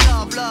 For the love.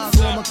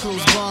 Former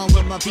close bond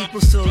where my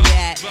people still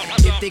at.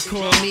 If they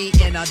call me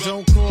and I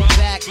don't call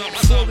back,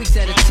 4 weeks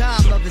at a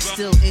time, love is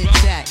still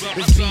intact.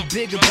 Let's be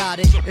big about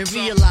it and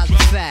realize the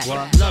fact.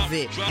 Love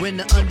it when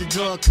the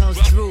underdog comes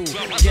through.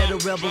 Ghetto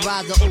rebel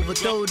riser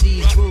overthrow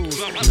these rules.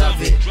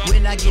 Love it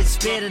when I get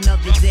spared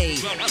another day.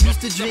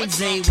 Used to drink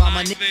Zay while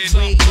my niggas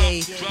wait,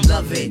 yay.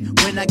 Love it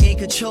when I gain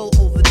control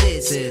over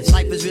this.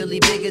 Life is really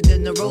bigger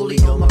than the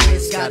rollie on my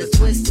wrist. Got a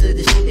twist to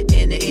the shit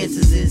and the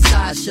answers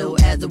inside. Show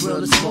as the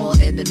world is small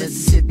and the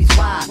Mississippi's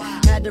wide.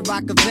 Had to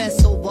rock a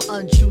vest over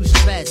untrue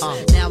stress.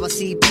 Now I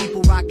see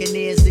people rocking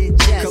theirs in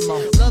jest.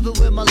 Love it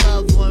when my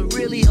loved one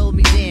really hold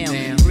me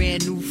down.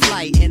 Brand new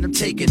flight and I'm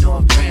taking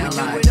off ground.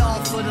 We do it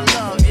all for the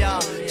love,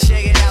 y'all.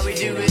 Check it out, we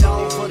do it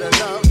all for the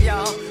love,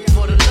 y'all.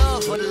 For the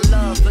love, for the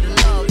love, for the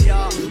love,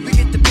 y'all. We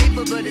get the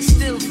paper, but it's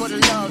still for the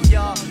love,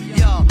 y'all.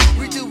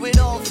 We do it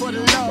all for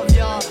the love,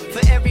 y'all.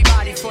 For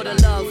everybody, for the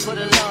love,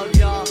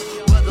 y'all.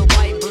 Whether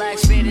white, black,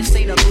 Spanish,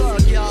 ain't a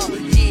thug, y'all.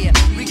 Yeah,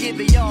 we give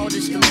it y'all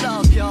just the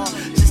love, y'all.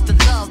 Just the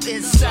love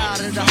inside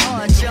of the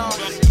heart, y'all.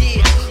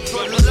 Yeah,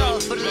 for the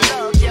love,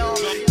 y'all.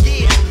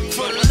 Yeah,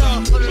 for the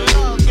love, y'all.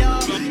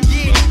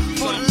 Yeah,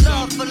 for the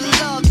love, y'all. Yeah, for the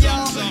love,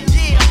 y'all.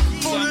 Yeah,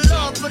 for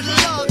the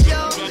love,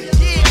 y'all.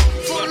 Yeah,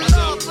 for the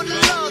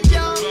love,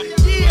 y'all.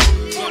 Yeah,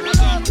 for the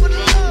love,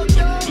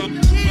 y'all.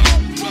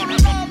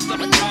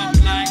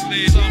 Like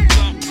this, like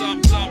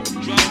this,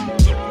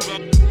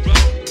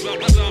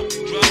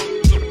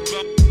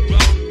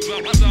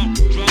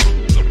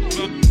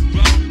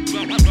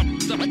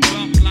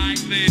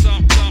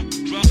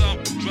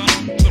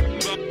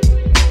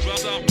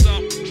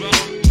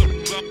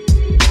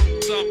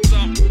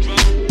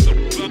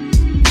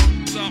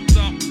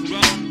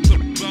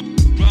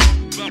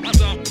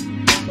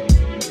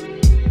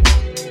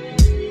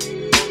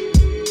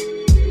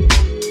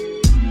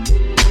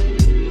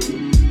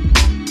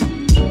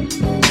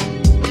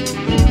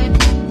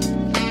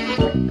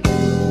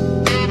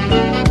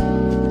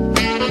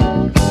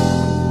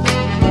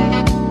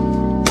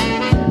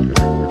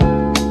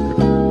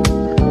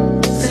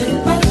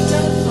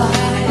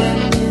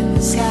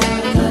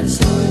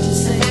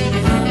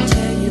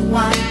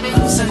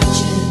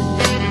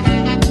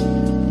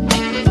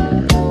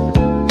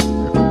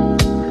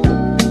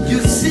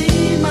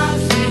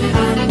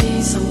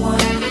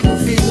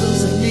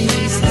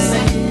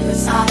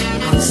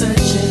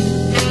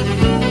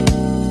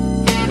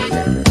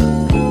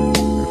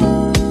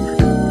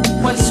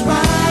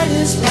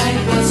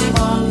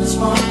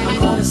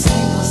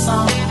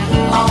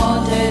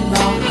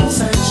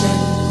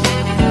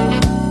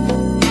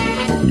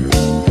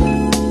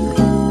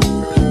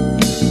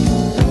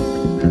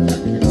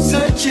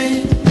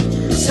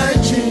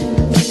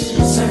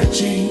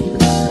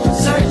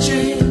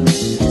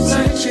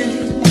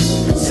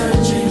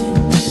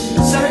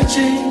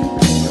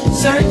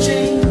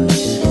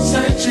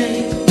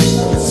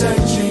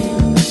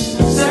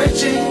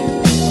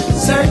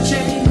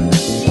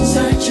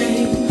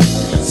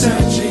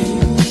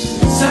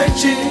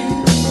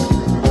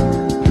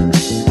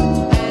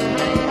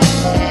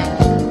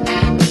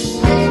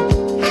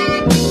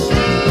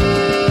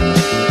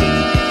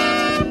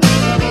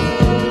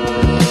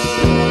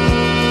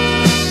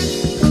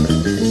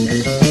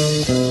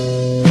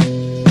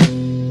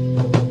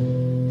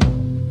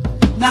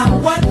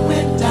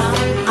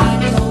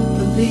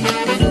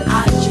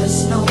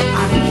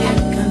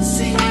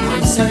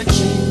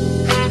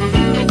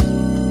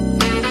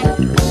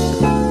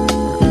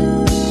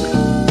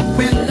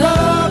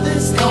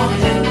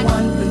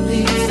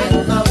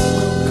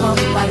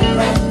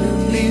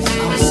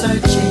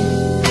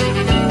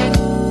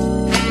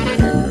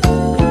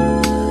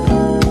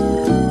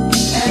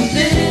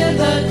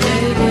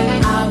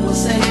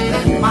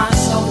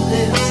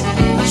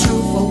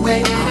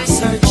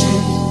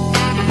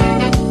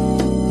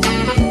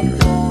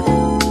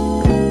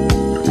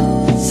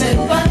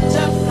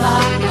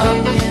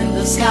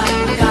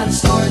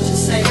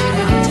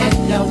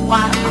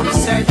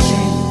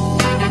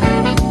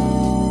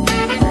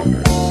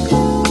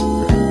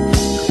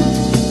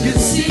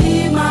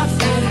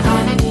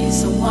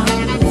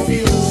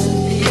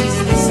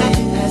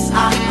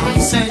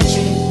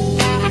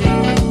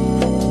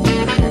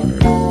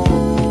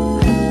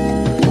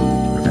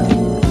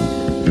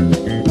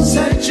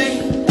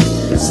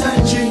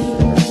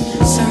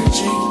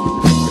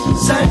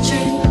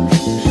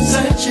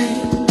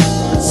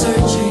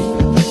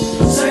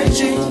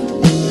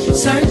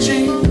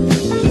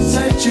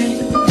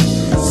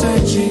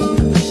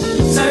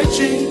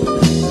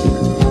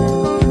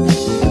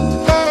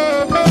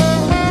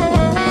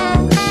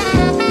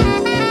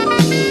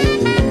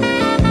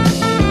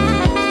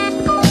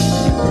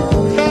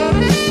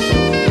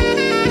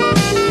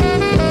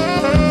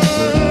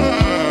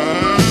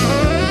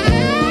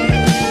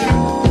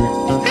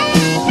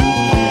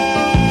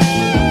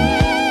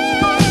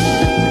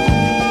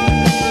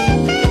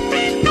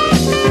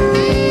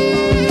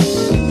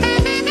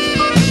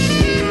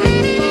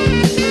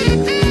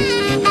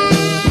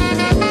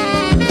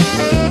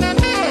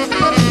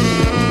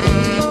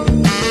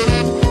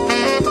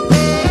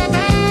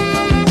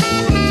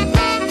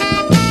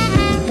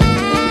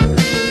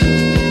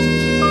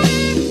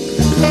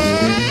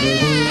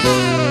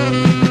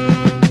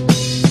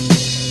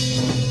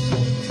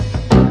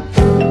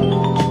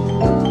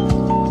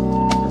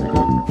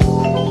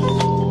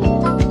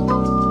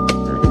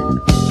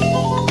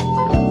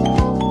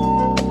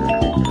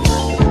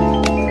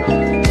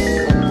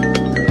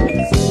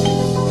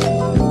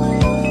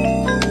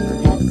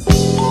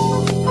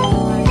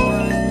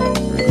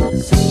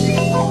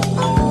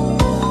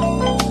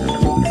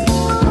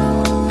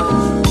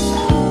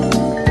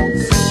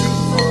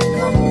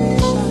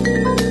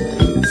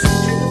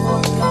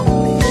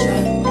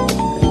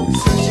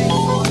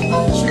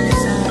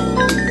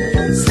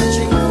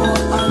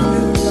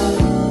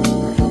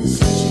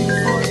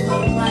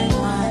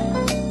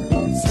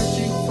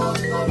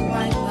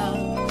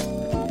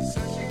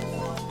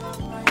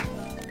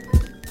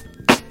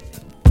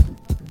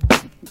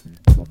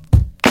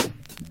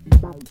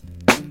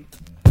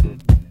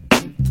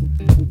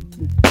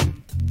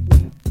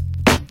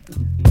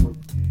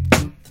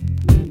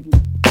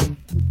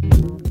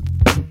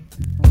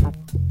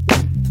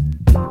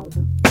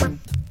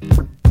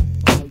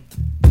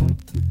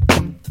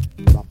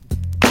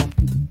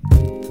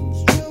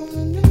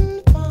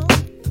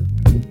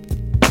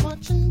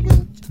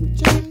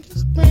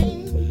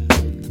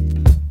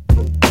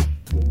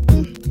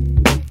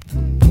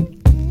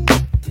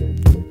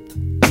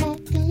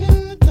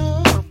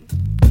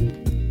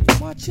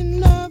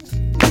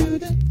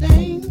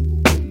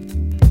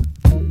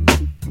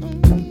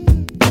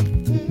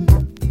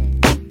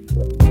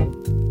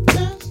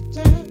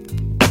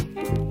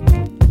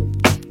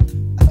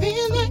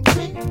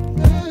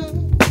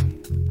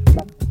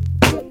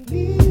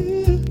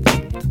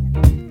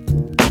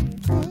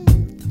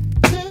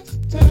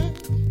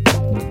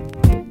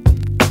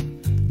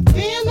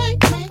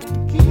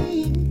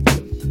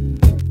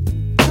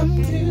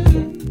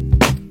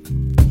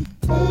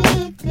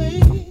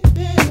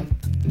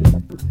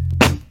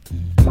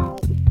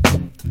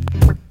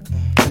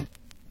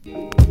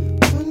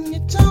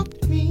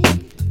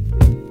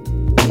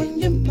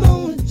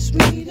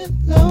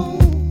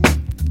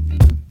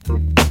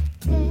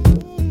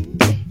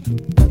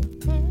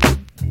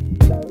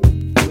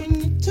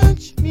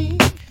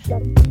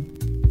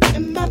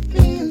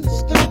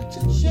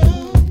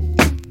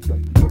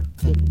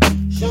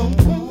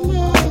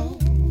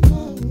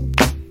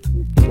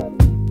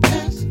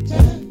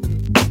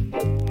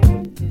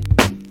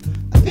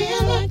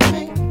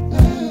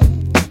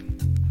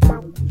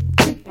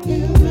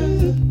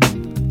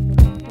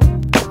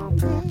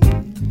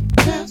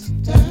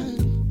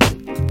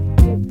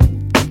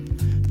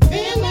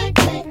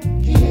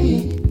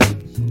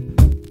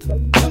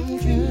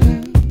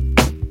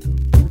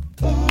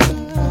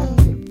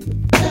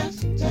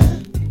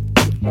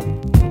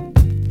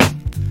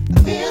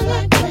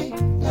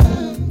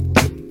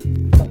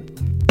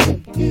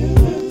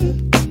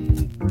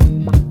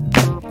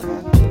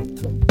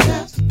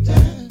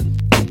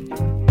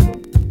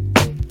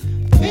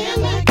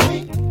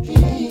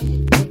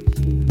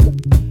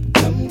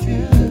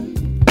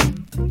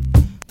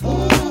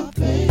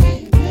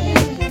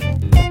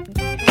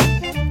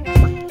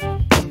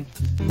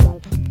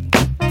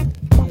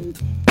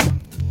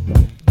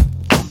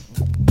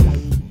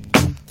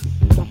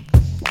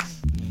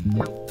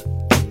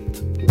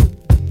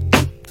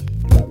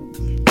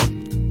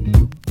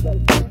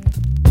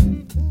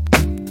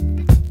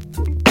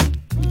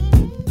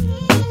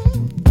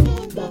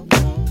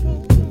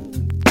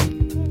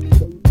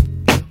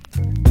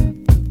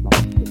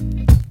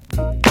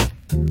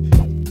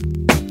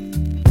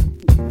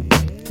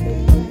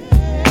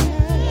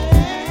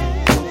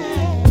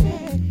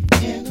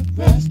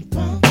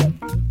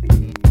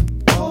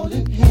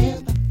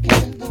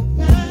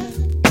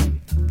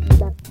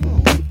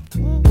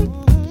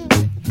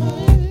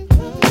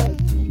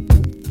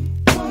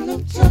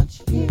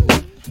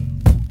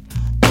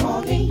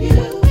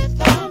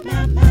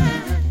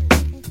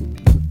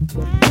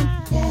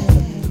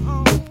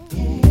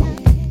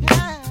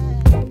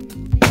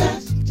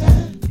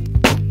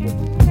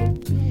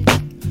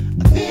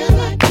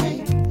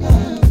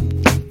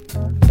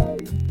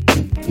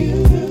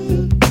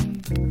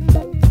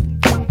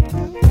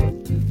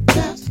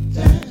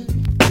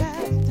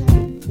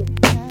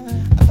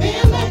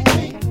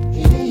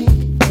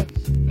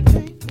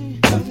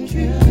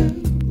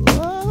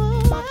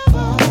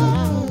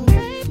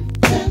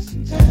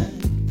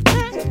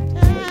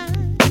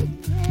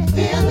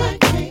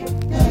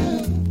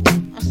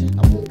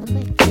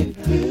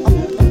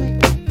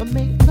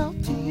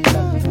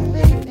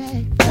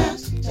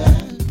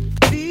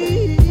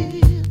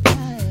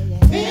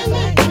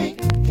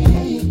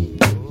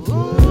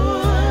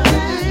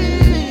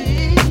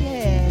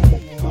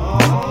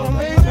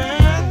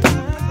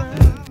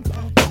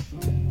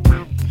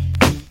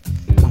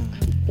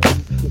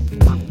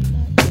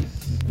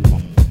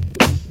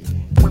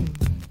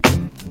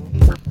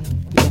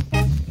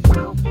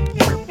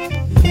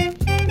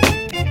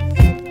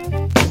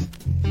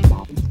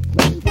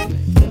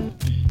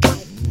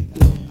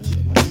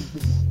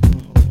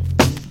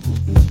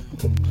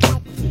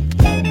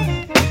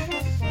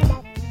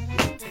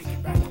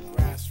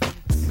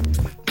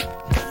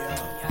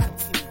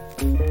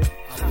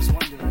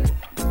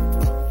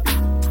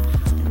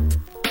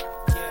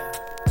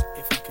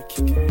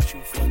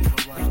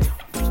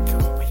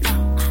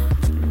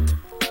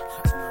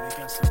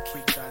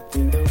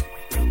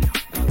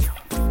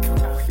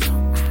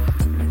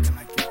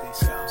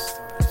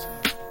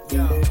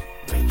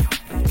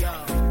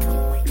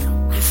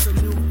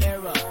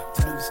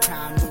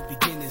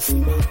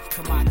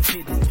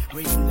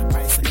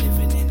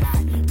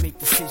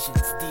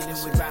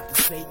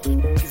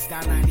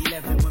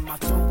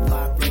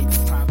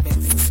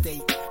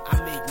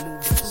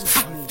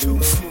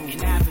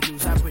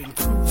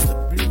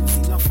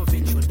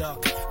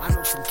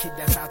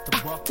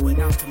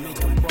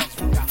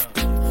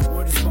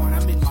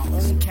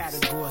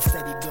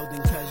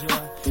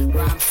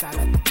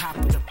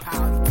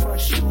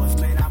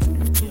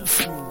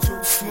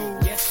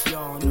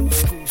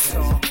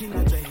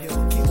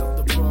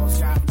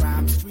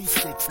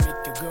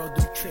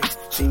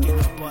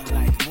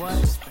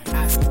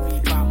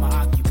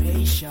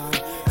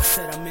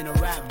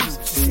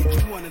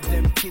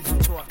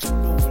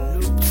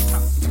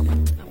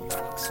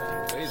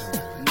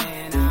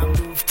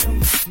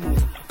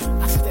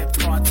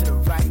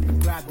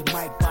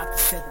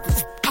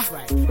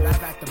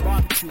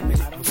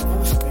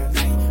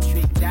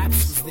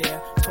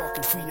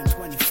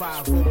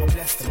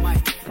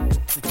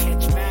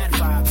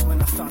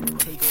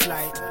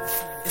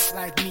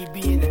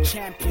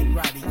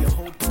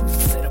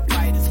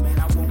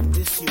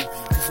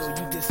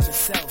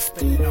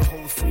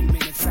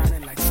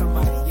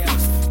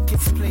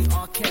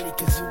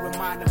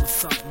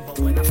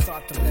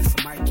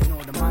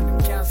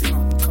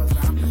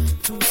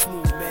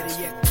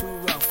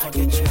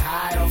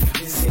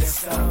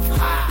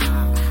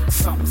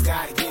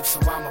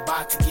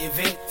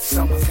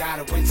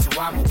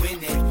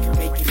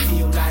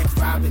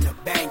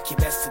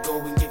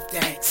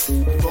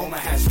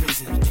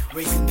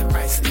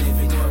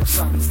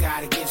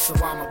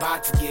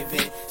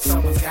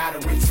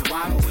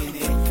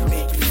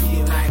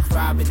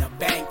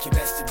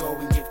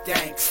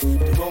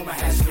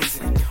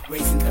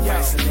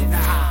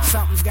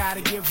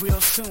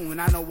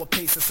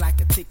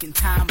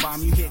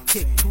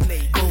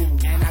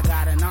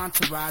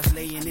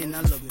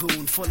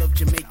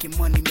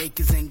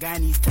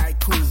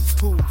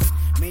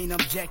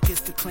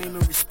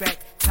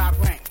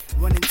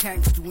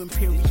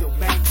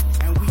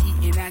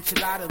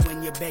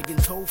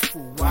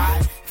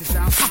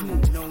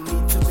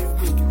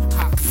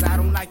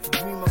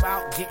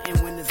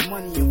 Getting when there's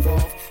money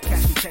involved.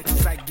 Cashing checks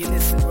is like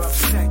Guinness and rough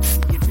sex.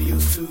 It feels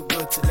was too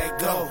good to let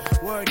go.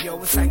 Word,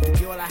 yo, it's like the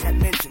girl I had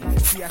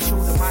mentioned. See, I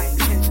showed her my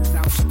intentions.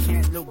 Now she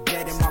can't look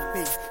dead in my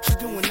face. She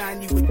doing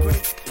 90 with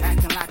grace,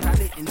 acting like I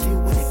didn't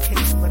deal with the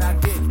case, but I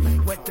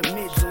did. Wet the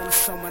mids on a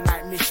summer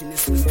night mission.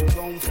 It's Mr.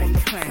 Rome from the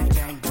plan.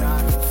 Thank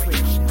God for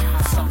friction.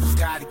 Someone's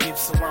gotta give,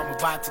 so I'm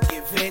about to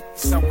give it.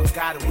 Someone's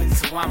gotta win,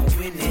 so I'ma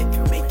win it.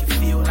 Can make you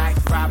feel like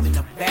robbing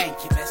a bank.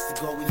 You best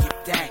to go and give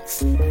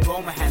thanks.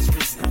 Roma has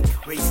risen,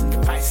 raising the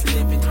price of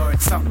living. Or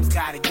something's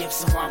gotta give,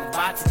 so I'm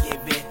about to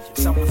give it.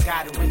 Someone's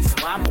gotta win,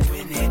 so I'ma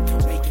win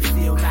it. Make you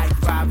feel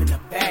like robbing a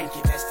bank.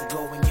 You best to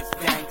go and give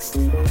thanks.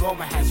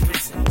 Roma has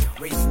risen,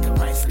 raising the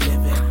price of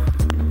living.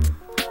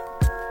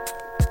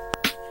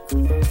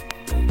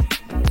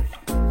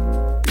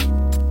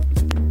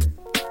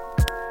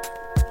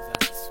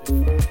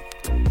 That's